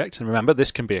dynamic object, and remember this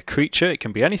can be a creature, it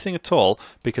can be anything at all,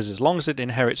 because as long as it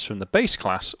inherits from the base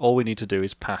class, all we need to do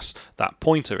is pass that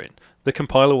pointer in. The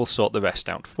compiler will sort the rest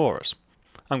out for us.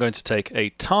 I'm going to take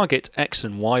a target X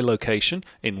and Y location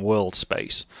in world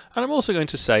space, and I'm also going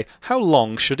to say how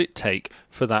long should it take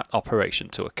for that operation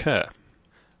to occur.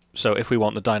 So if we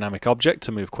want the dynamic object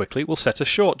to move quickly, we'll set a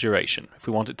short duration. If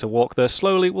we want it to walk there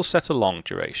slowly, we'll set a long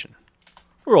duration.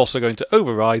 We're also going to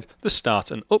override the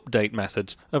start and update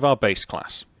methods of our base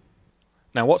class.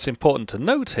 Now what's important to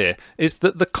note here is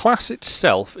that the class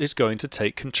itself is going to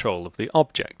take control of the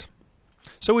object.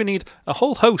 So we need a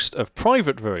whole host of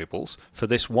private variables for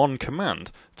this one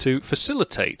command to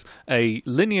facilitate a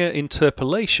linear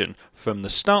interpolation from the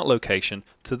start location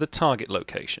to the target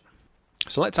location.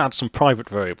 So let's add some private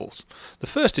variables. The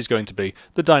first is going to be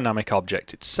the dynamic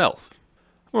object itself.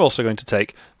 We're also going to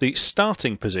take the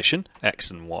starting position, X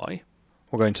and Y.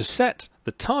 We're going to set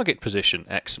the target position,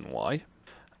 X and Y.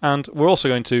 And we're also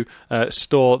going to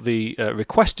store the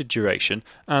requested duration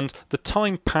and the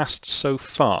time passed so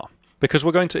far, because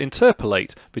we're going to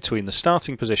interpolate between the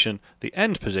starting position, the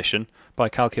end position, by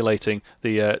calculating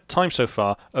the time so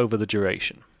far over the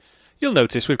duration. you'll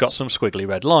notice we've got some squiggly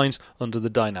red lines under the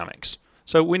dynamics.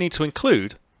 So we need to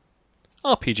include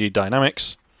RPG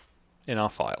dynamics in our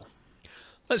file.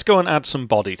 Let's go and add some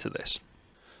body to this.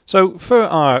 So for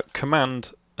our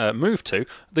command move to,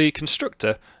 the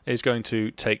constructor is going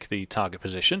to take the target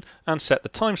position and set the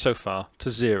time so far to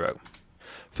 0.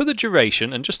 For the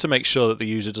duration, and just to make sure that the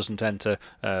user doesn't enter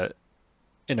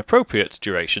inappropriate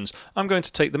durations, I'm going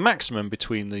to take the maximum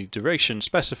between the duration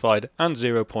specified and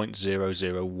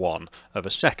 0.001 of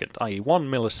a second, i.e. 1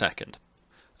 millisecond.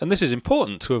 And this is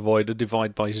important to avoid a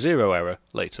divide by zero error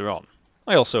later on.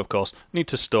 I also, of course, need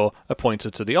to store a pointer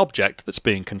to the object that's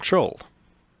being controlled.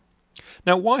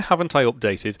 Now, why haven't I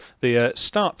updated the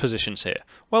start positions here?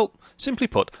 Well, simply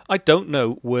put, I don't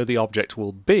know where the object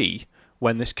will be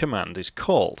when this command is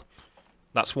called.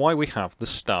 That's why we have the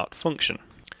start function.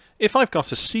 If I've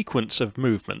got a sequence of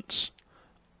movements,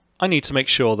 I need to make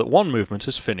sure that one movement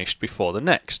has finished before the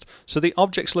next, so the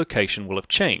object's location will have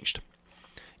changed.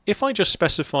 If I just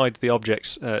specified the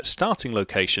object's starting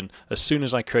location as soon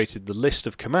as I created the list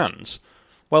of commands,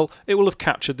 well, it will have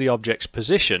captured the object's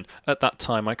position at that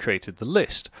time I created the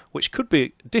list, which could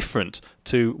be different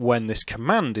to when this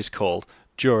command is called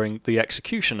during the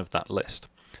execution of that list.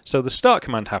 So the start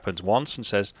command happens once and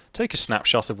says, take a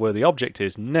snapshot of where the object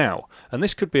is now, and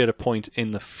this could be at a point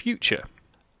in the future.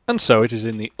 And so it is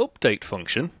in the update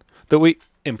function that we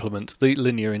implement the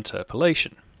linear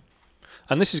interpolation.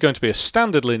 And this is going to be a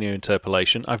standard linear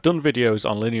interpolation. I've done videos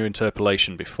on linear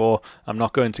interpolation before. I'm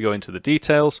not going to go into the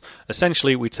details.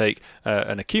 Essentially, we take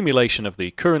an accumulation of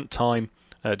the current time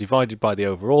divided by the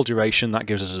overall duration. That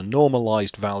gives us a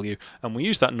normalized value, and we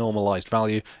use that normalized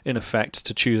value in effect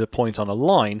to choose a point on a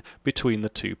line between the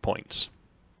 2 points,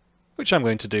 which I'm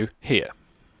going to do here.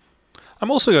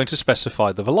 I'm also going to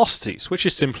specify the velocities, which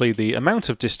is simply the amount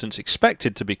of distance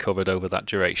expected to be covered over that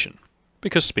duration,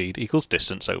 because speed equals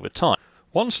distance over time.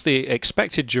 Once the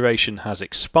expected duration has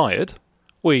expired,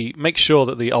 we make sure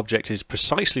that the object is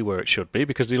precisely where it should be,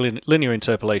 because the linear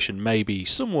interpolation may be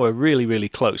somewhere really, really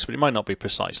close, but it might not be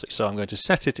precisely. So I'm going to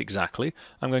set it exactly,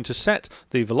 I'm going to set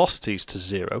the velocities to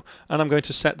 0, and I'm going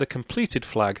to set the completed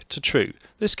flag to true.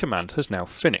 This command has now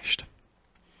finished.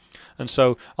 And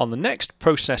so on the next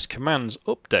process commands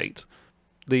update,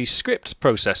 the script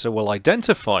processor will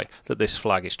identify that this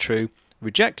flag is true,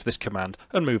 reject this command,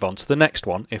 and move on to the next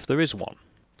one if there is one.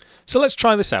 So let's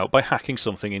try this out by hacking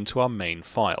something into our main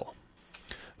file.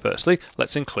 Firstly,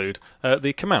 let's include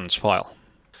the commands file.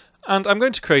 And I'm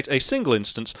going to create a single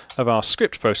instance of our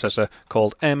script processor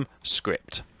called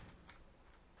mscript.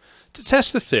 To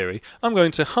test the theory, I'm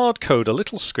going to hard code a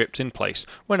little script in place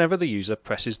whenever the user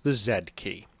presses the Z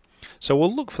key. So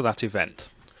we'll look for that event.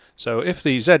 So if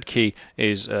the Z key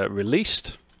is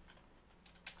released,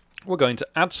 we're going to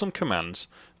add some commands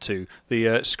to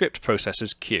the script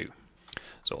processor's queue.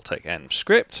 So I'll take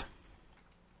mscript,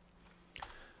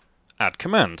 add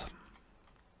command.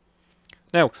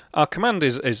 Now, our command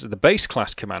is the base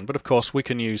class command, but of course we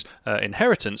can use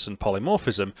inheritance and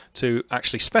polymorphism to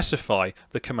actually specify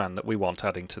the command that we want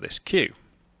adding to this queue.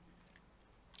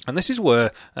 And this is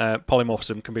where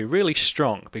polymorphism can be really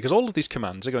strong, because all of these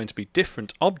commands are going to be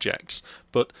different objects,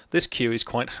 but this queue is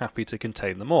quite happy to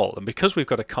contain them all. And because we've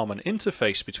got a common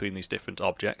interface between these different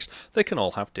objects, they can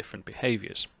all have different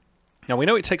behaviours. Now we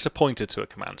know it takes a pointer to a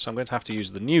command, so I'm going to have to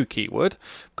use the new keyword,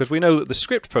 because we know that the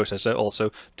script processor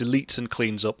also deletes and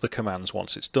cleans up the commands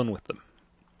once it's done with them.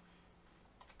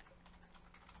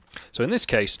 So in this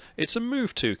case, it's a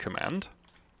move to command,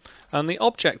 and the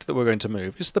object that we're going to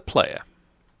move is the player.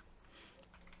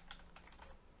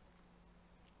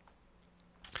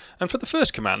 And for the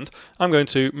first command, I'm going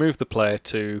to move the player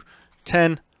to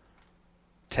 10,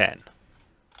 10.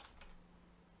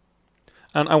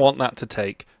 And I want that to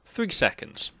take 3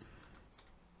 seconds.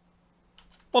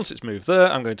 Once it's moved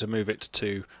there, I'm going to move it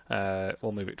to,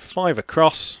 we'll move it 5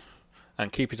 across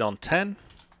and keep it on 10.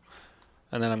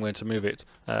 And then I'm going to move it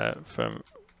from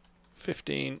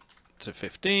 15 to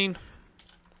 15.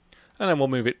 And then we'll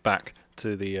move it back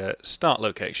to the start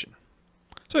location.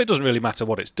 So it doesn't really matter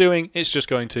what it's doing, it's just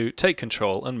going to take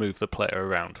control and move the player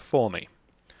around for me.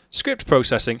 Script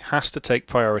processing has to take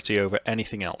priority over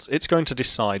anything else. It's going to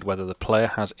decide whether the player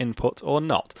has input or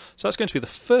not. So that's going to be the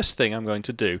first thing I'm going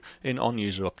to do in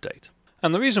onUserUpdate.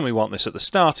 And the reason we want this at the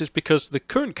start is because the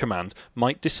current command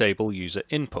might disable user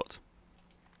input.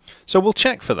 So we'll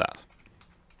check for that.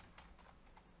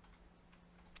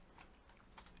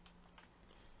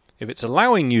 If it's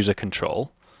allowing user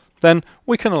control, then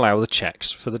we can allow the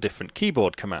checks for the different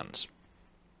keyboard commands.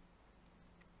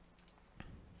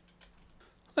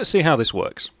 Let's see how this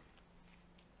works.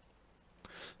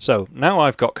 So now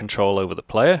I've got control over the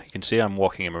player. You can see I'm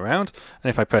walking him around, and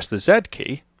if I press the Z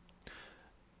key,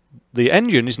 the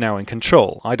engine is now in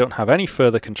control. I don't have any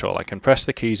further control. I can press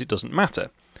the keys, it doesn't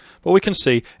matter. But we can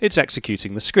see it's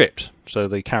executing the script, so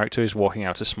the character is walking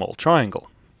out a small triangle.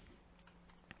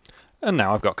 And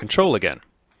now I've got control again.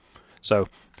 So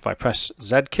if I press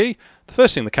Z key, the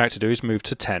first thing the character does is move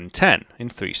to 10:10 in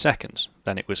 3 seconds.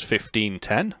 Then it was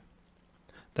 15:10,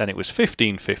 then it was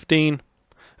 15:15,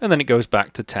 and then it goes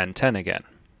back to 10:10 again.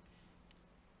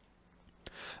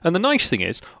 And the nice thing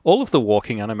is, all of the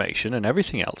walking animation and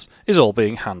everything else is all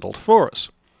being handled for us.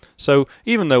 So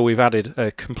even though we've added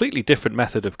a completely different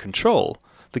method of control,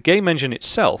 the game engine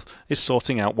itself is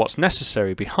sorting out what's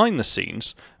necessary behind the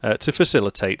scenes to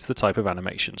facilitate the type of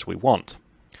animations we want.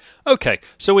 Okay,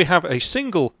 so we have a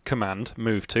single command,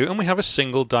 move to, and we have a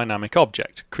single dynamic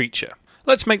object, creature.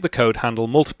 Let's make the code handle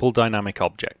multiple dynamic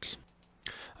objects.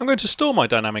 I'm going to store my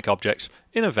dynamic objects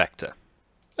in a vector.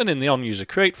 And in the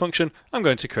onUserCreate function, I'm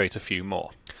going to create a few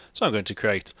more. So I'm going to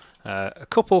create a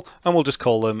couple, and we'll just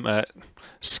call them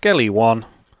Skelly1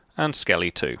 and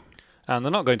Skelly2. And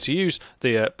they're not going to use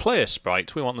the player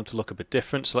sprite. We want them to look a bit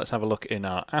different. So let's have a look in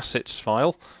our assets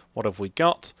file. What have we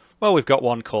got? Well, we've got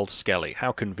one called Skelly.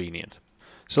 How convenient.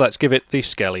 So let's give it the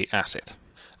Skelly asset.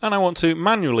 And I want to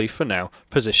manually, for now,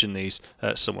 position these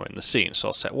somewhere in the scene. So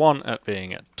I'll set one at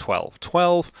being at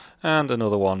 12:12, and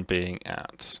another one being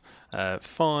at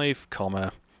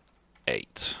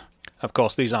 5:8. Of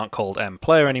course, these aren't called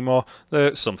mPlayer anymore,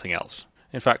 they're something else.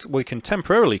 In fact, we can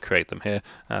temporarily create them here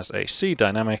as a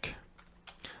cDynamic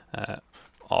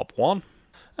ob1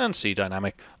 and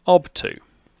cDynamic ob2.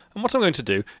 And what I'm going to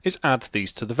do is add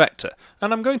these to the vector,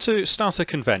 and I'm going to start a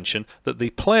convention that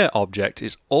the player object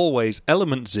is always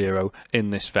element 0 in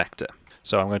this vector.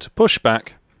 So I'm going to push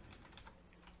back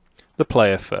the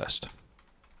player first,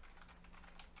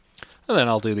 and then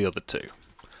I'll do the other two.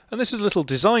 And this is a little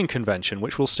design convention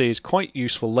which we'll see is quite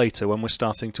useful later when we're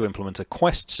starting to implement a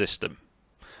quest system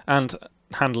and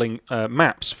handling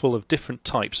maps full of different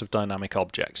types of dynamic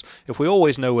objects. If we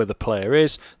always know where the player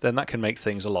is, then that can make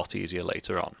things a lot easier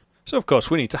later on. So of course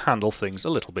we need to handle things a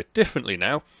little bit differently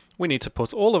now. We need to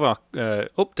put all of our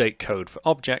update code for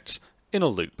objects in a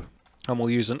loop, and we'll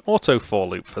use an auto for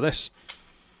loop for this,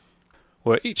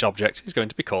 where each object is going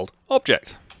to be called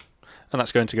object. And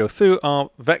that's going to go through our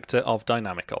vector of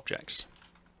dynamic objects.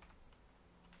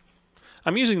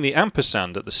 I'm using the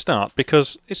ampersand at the start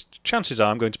because chances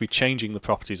are I'm going to be changing the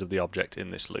properties of the object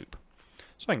in this loop.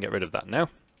 So I can get rid of that now.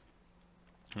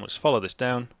 And let's follow this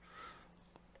down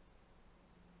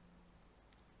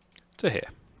to here.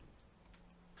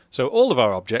 So all of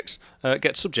our objects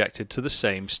get subjected to the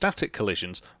same static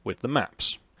collisions with the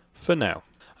maps, for now.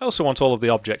 I also want all of the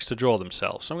objects to draw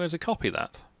themselves, so I'm going to copy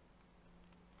that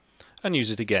and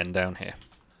use it again down here.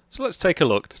 So let's take a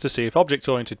look to see if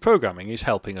object-oriented programming is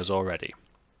helping us already.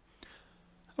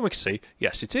 And we can see,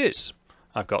 yes it is.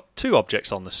 I've got two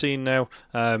objects on the scene now,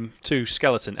 two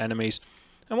skeleton enemies,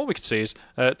 and what we can see is,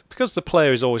 because the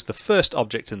player is always the first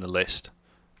object in the list,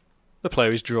 the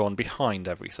player is drawn behind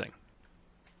everything.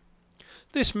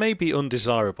 This may be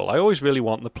undesirable. I always really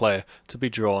want the player to be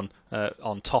drawn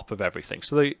on top of everything,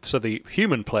 so the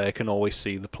human player can always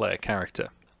see the player character.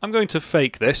 I'm going to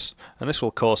fake this, and this will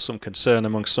cause some concern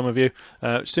amongst some of you,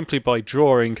 simply by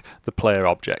drawing the player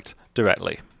object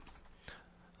directly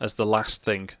as the last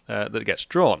thing that gets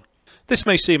drawn. This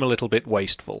may seem a little bit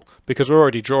wasteful, because we're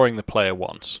already drawing the player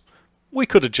once. We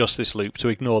could adjust this loop to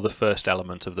ignore the first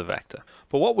element of the vector.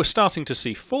 But what we're starting to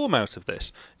see form out of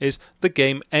this is the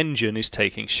game engine is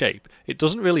taking shape. It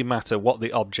doesn't really matter what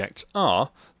the objects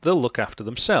are, they'll look after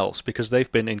themselves because they've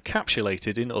been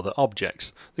encapsulated in other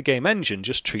objects. The game engine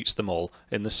just treats them all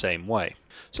in the same way.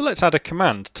 So let's add a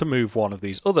command to move one of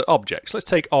these other objects. Let's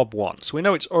take ob1. So we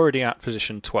know it's already at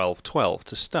position 12:12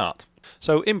 to start.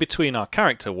 So in between our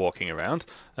character walking around,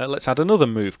 let's add another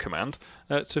move command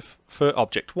for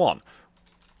object 1.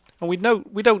 And we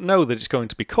don't know that it's going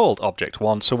to be called object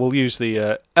 1, so we'll use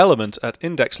the element at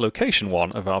index location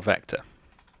 1 of our vector.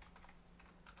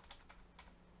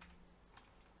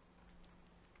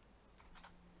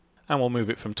 And we'll move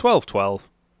it from 12:12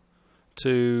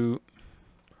 to,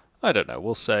 I don't know,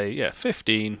 we'll say, yeah,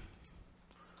 15:12.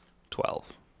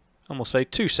 And we'll say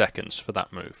 2 seconds for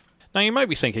that move. Now you might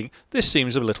be thinking, this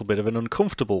seems a little bit of an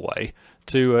uncomfortable way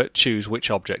to choose which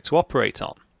object to operate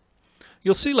on.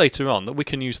 You'll see later on that we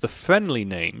can use the friendly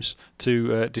names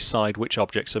to decide which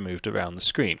objects are moved around the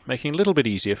screen, making it a little bit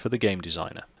easier for the game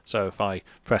designer. So if I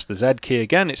press the Z key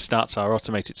again, it starts our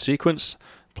automated sequence.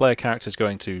 Player character is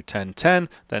going to 10:10,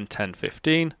 then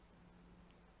 10:15,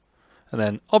 and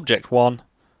then object 1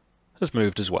 has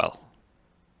moved as well.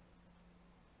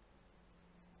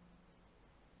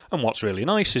 And what's really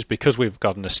nice is because we've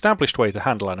got an established way to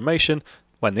handle animation,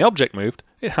 when the object moved,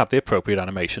 it had the appropriate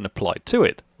animation applied to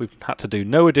it. We've had to do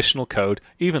no additional code,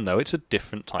 even though it's a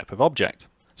different type of object.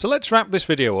 So let's wrap this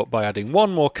video up by adding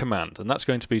one more command, and that's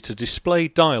going to be to display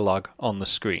dialogue on the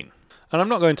screen. And I'm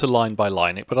not going to line by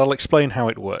line it, but I'll explain how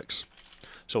it works.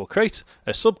 So we'll create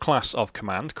a subclass of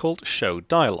command called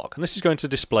showDialog, and this is going to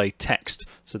display text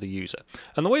to the user.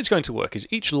 And the way it's going to work is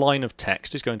each line of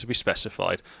text is going to be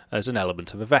specified as an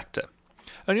element of a vector.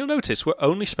 And you'll notice we're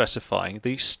only specifying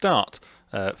the start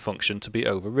function to be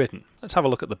overridden. Let's have a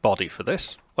look at the body for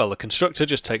this. Well, the constructor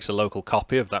just takes a local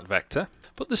copy of that vector,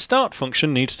 but the start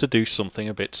function needs to do something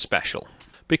a bit special,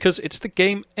 because it's the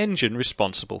game engine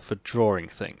responsible for drawing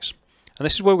things. And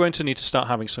this is where we're going to need to start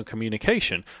having some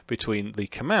communication between the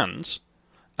commands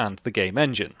and the game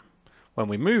engine. When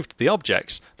we moved the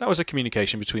objects, that was a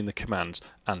communication between the commands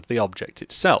and the object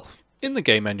itself. In the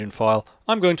game engine file,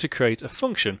 I'm going to create a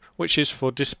function which is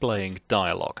for displaying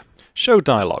dialogue.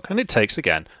 showDialog, and it takes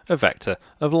again a vector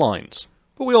of lines.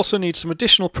 But we also need some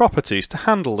additional properties to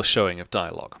handle the showing of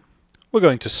dialogue. We're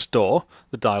going to store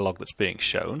the dialogue that's being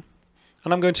shown,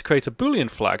 and I'm going to create a Boolean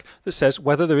flag that says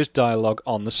whether there is dialogue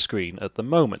on the screen at the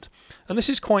moment. And this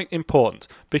is quite important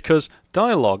because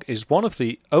dialogue is one of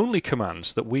the only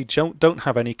commands that we don't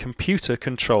have any computer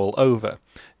control over.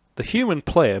 The human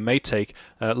player may take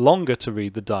longer to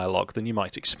read the dialogue than you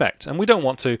might expect, and we don't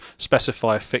want to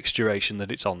specify a fixed duration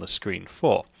that it's on the screen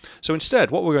for. So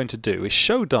instead, what we're going to do is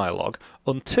show dialogue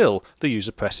until the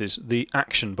user presses the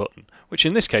action button, which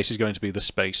in this case is going to be the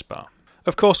space bar.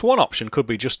 Of course, one option could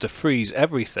be just to freeze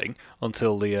everything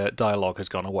until the dialogue has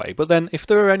gone away, but then if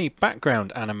there are any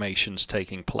background animations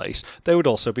taking place, they would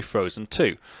also be frozen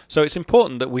too. So it's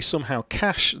important that we somehow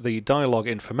cache the dialogue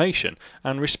information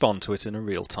and respond to it in a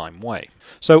real-time way.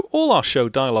 So all our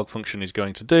showDialog function is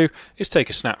going to do is take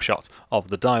a snapshot of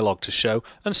the dialogue to show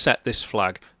and set this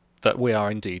flag that we are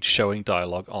indeed showing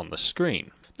dialogue on the screen.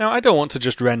 Now, I don't want to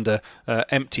just render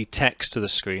empty text to the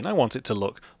screen. I want it to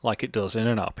look like it does in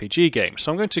an RPG game.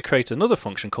 So I'm going to create another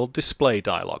function called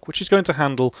displayDialog, which is going to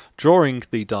handle drawing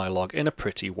the dialogue in a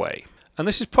pretty way. And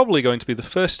this is probably going to be the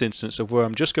first instance of where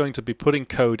I'm just going to be putting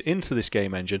code into this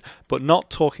game engine, but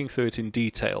not talking through it in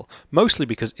detail, mostly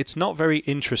because it's not very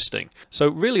interesting. So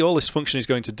really all this function is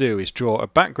going to do is draw a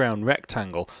background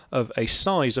rectangle of a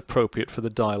size appropriate for the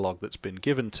dialogue that's been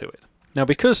given to it. Now,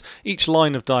 because each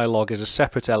line of dialogue is a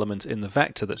separate element in the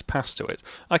vector that's passed to it,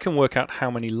 I can work out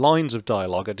how many lines of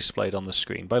dialogue are displayed on the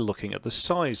screen by looking at the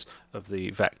size of the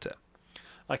vector.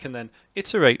 I can then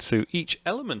iterate through each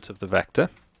element of the vector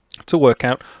to work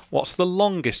out what's the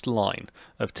longest line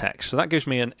of text. So that gives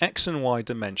me an X and Y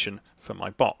dimension for my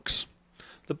box.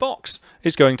 The box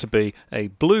is going to be a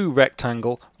blue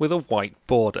rectangle with a white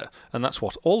border, and that's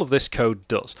what all of this code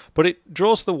does. But it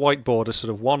draws the white border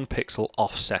sort of 1 pixel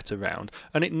offset around,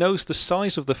 and it knows the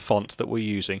size of the font that we're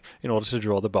using in order to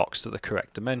draw the box to the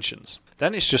correct dimensions.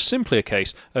 Then it's just simply a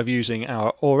case of using our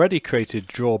already created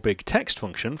drawBigText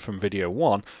function from video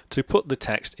 1 to put the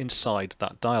text inside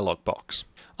that dialog box.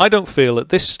 I don't feel at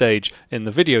this stage in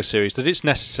the video series that it's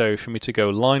necessary for me to go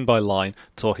line by line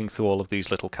talking through all of these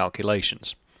little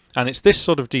calculations. And it's this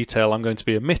sort of detail I'm going to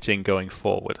be omitting going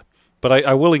forward. But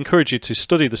I will encourage you to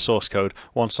study the source code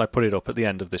once I put it up at the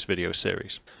end of this video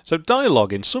series. So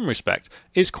dialogue in some respect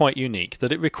is quite unique,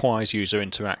 that it requires user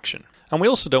interaction. And we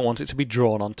also don't want it to be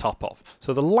drawn on top of.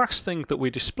 So the last thing that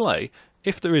we display,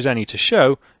 if there is any to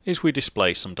show, is we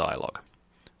display some dialogue.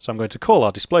 So I'm going to call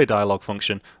our displayDialog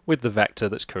function with the vector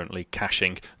that's currently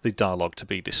caching the dialogue to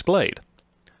be displayed.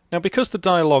 Now, because the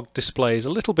dialogue display is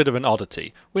a little bit of an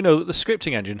oddity, we know that the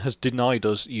scripting engine has denied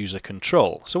us user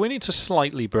control, so we need to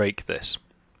slightly break this.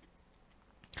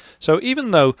 So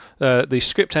even though the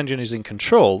script engine is in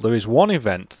control, there is one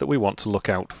event that we want to look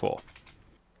out for.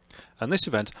 And this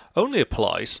event only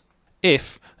applies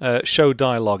if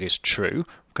showDialog is true,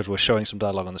 because we're showing some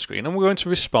dialogue on the screen, and we're going to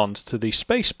respond to the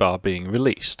spacebar being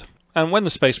released. And when the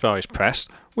spacebar is pressed,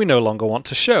 we no longer want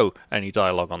to show any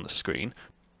dialogue on the screen.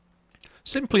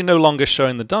 Simply no longer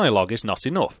showing the dialogue is not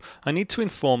enough. I need to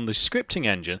inform the scripting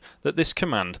engine that this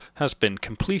command has been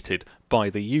completed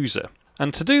by the user.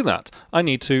 And to do that, I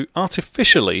need to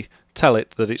artificially tell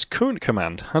it that its current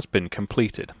command has been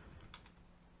completed.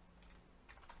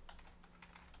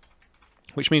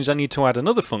 Which means I need to add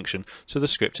another function to the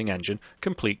scripting engine,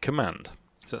 completeCommand.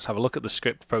 So let's have a look at the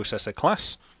script processor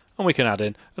class, and we can add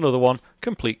in another one,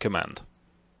 completeCommand.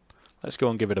 Let's go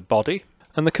and give it a body.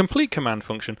 And the complete command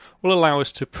function will allow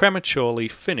us to prematurely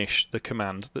finish the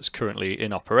command that's currently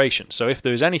in operation. So if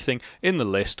there is anything in the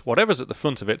list, whatever's at the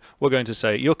front of it, we're going to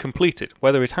say you're completed,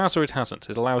 whether it has or it hasn't.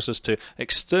 It allows us to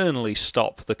externally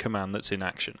stop the command that's in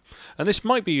action. And this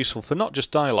might be useful for not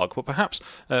just dialogue, but perhaps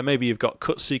maybe you've got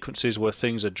cut sequences where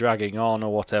things are dragging on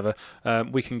or whatever.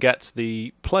 We can get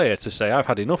the player to say, I've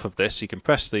had enough of this. You can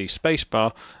press the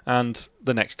spacebar and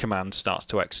the next command starts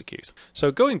to execute.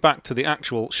 So going back to the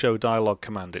actual show dialog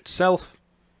command itself,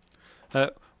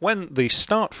 when the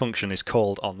start function is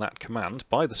called on that command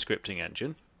by the scripting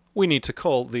engine, we need to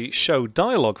call the show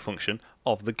dialog function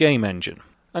of the game engine.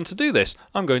 And to do this,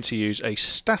 I'm going to use a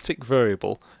static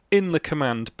variable in the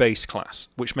command base class,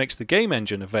 which makes the game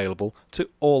engine available to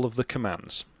all of the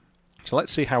commands. So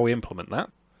let's see how we implement that.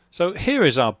 So here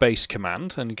is our base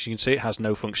command, and as you can see it has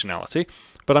no functionality,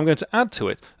 but I'm going to add to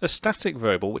it a static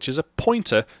variable which is a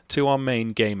pointer to our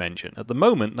main game engine. At the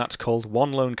moment that's called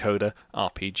OneLoneCoder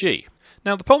RPG.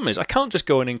 Now the problem is I can't just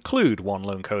go and include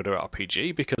OneLoneCoder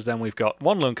RPG, because then we've got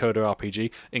OneLoneCoder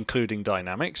RPG including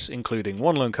dynamics, including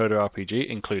OneLoneCoder RPG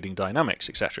including dynamics,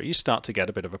 etc. You start to get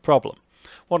a bit of a problem.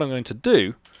 What I'm going to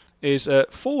do is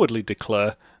forwardly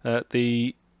declare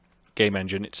the game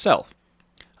engine itself.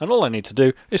 And all I need to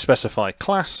do is specify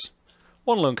class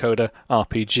OneLoneCoder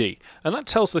RPG, and that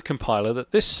tells the compiler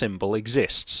that this symbol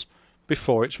exists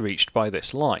before it's reached by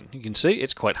this line. You can see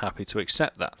it's quite happy to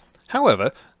accept that.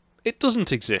 However, it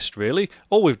doesn't exist really.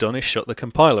 All we've done is shut the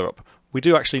compiler up. We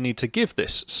do actually need to give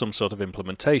this some sort of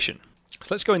implementation.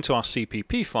 So let's go into our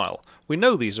CPP file. We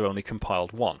know these are only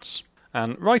compiled once.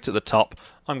 And right at the top,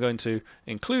 I'm going to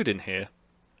include in here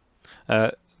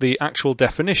the actual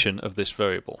definition of this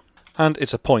variable. And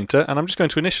it's a pointer, and I'm just going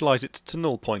to initialize it to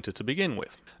null pointer to begin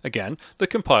with. Again, the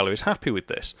compiler is happy with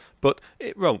this, but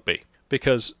it won't be,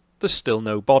 because there's still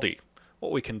no body.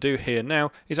 What we can do here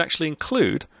now is actually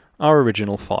include our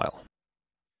original file.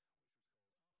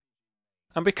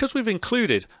 And because we've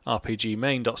included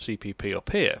rpgmain.cpp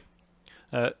up here,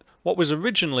 what was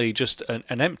originally just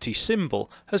an empty symbol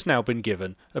has now been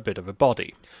given a bit of a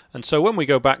body. And so when we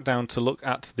go back down to look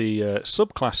at the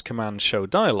subclass command show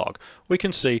dialog, we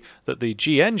can see that the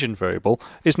gengine variable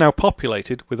is now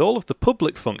populated with all of the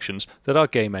public functions that our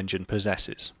game engine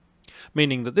possesses.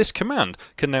 Meaning that this command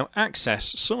can now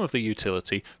access some of the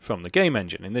utility from the game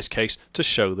engine, in this case to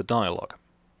show the dialog.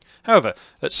 However,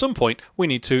 at some point we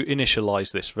need to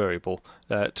initialize this variable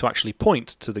to actually point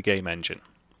to the game engine.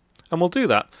 And we'll do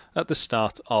that at the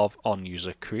start of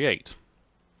onUserCreate.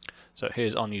 So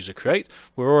here's onUserCreate.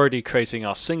 We're already creating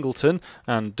our singleton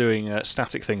and doing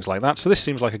static things like that, so this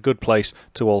seems like a good place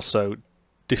to also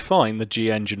define the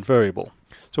gengine variable.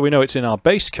 So we know it's in our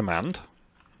base command,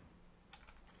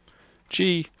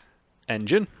 gengine,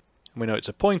 and we know it's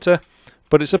a pointer,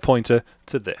 but it's a pointer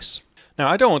to this. Now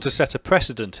I don't want to set a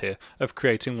precedent here of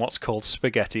creating what's called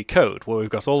spaghetti code, where we've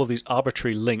got all of these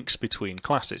arbitrary links between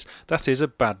classes. That is a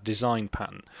bad design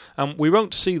pattern, and we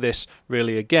won't see this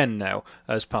really again now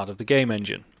as part of the game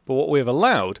engine. But what we have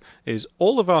allowed is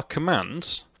all of our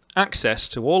commands access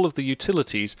to all of the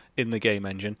utilities in the game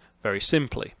engine very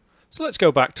simply. So let's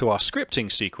go back to our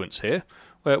scripting sequence here,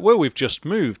 where we've just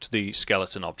moved the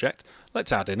skeleton object.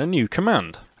 Let's add in a new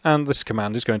command, and this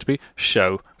command is going to be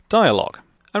show dialog.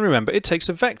 And remember, it takes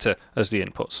a vector as the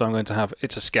input, so I'm going to have,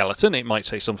 it's a skeleton, it might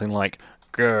say something like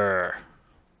grrr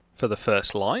for the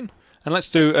first line. And let's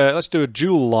do a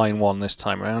dual line one this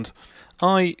time around.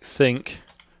 I think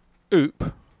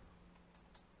oop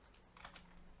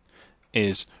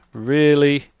is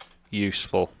really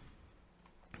useful.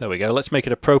 There we go, let's make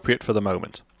it appropriate for the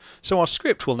moment. So our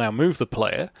script will now move the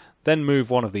player, then move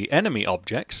one of the enemy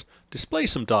objects, display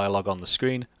some dialogue on the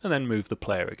screen, and then move the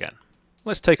player again.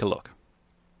 Let's take a look.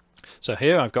 So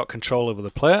here I've got control over the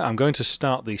player. I'm going to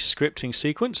start the scripting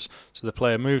sequence. So the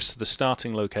player moves to the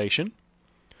starting location.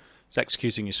 It's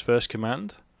executing his first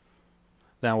command.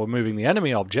 Now we're moving the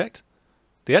enemy object.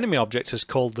 The enemy object has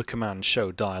called the command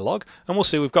show dialog, and we'll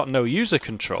see we've got no user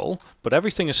control, but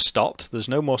everything has stopped. There's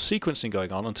no more sequencing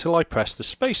going on until I press the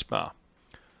spacebar.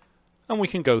 And we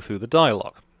can go through the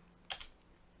dialog.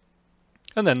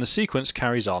 And then the sequence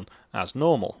carries on as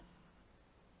normal.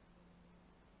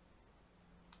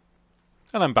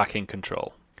 And I'm back in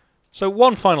control. So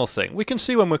one final thing, we can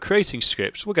see when we're creating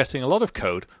scripts we're getting a lot of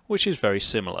code which is very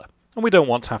similar, and we don't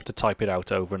want to have to type it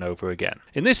out over and over again.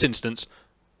 In this instance,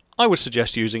 I would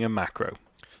suggest using a macro.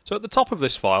 So at the top of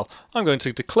this file I'm going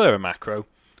to declare a macro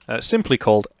simply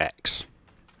called x.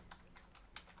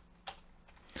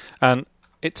 And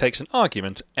it takes an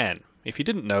argument n. If you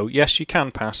didn't know, yes, you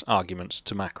can pass arguments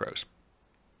to macros.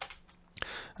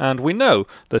 And we know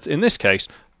that in this case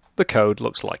the code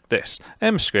looks like this.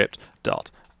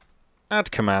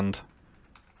 mscript.add command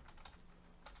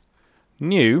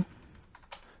new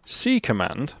C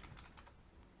command,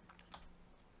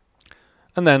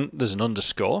 and then there's an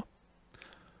underscore.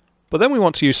 But then we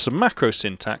want to use some macro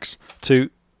syntax to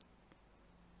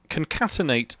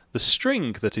concatenate the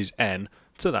string that is n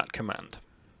to that command.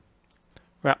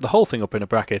 Wrap the whole thing up in a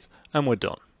bracket and we're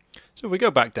done. So if we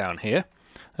go back down here,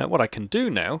 what I can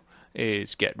do now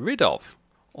is get rid of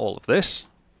all of this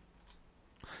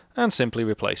and simply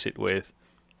replace it with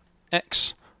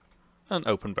x and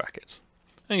open brackets.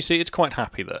 And you see it's quite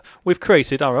happy there. We've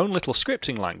created our own little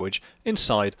scripting language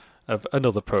inside of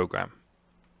another program.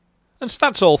 And so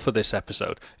that's all for this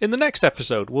episode. In the next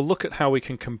episode we'll look at how we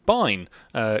can combine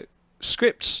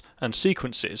scripts and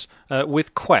sequences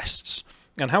with quests,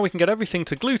 and how we can get everything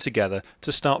to glue together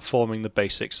to start forming the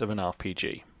basics of an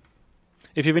RPG.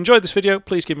 If you've enjoyed this video,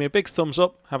 please give me a big thumbs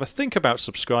up, have a think about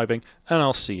subscribing, and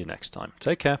I'll see you next time.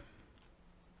 Take care.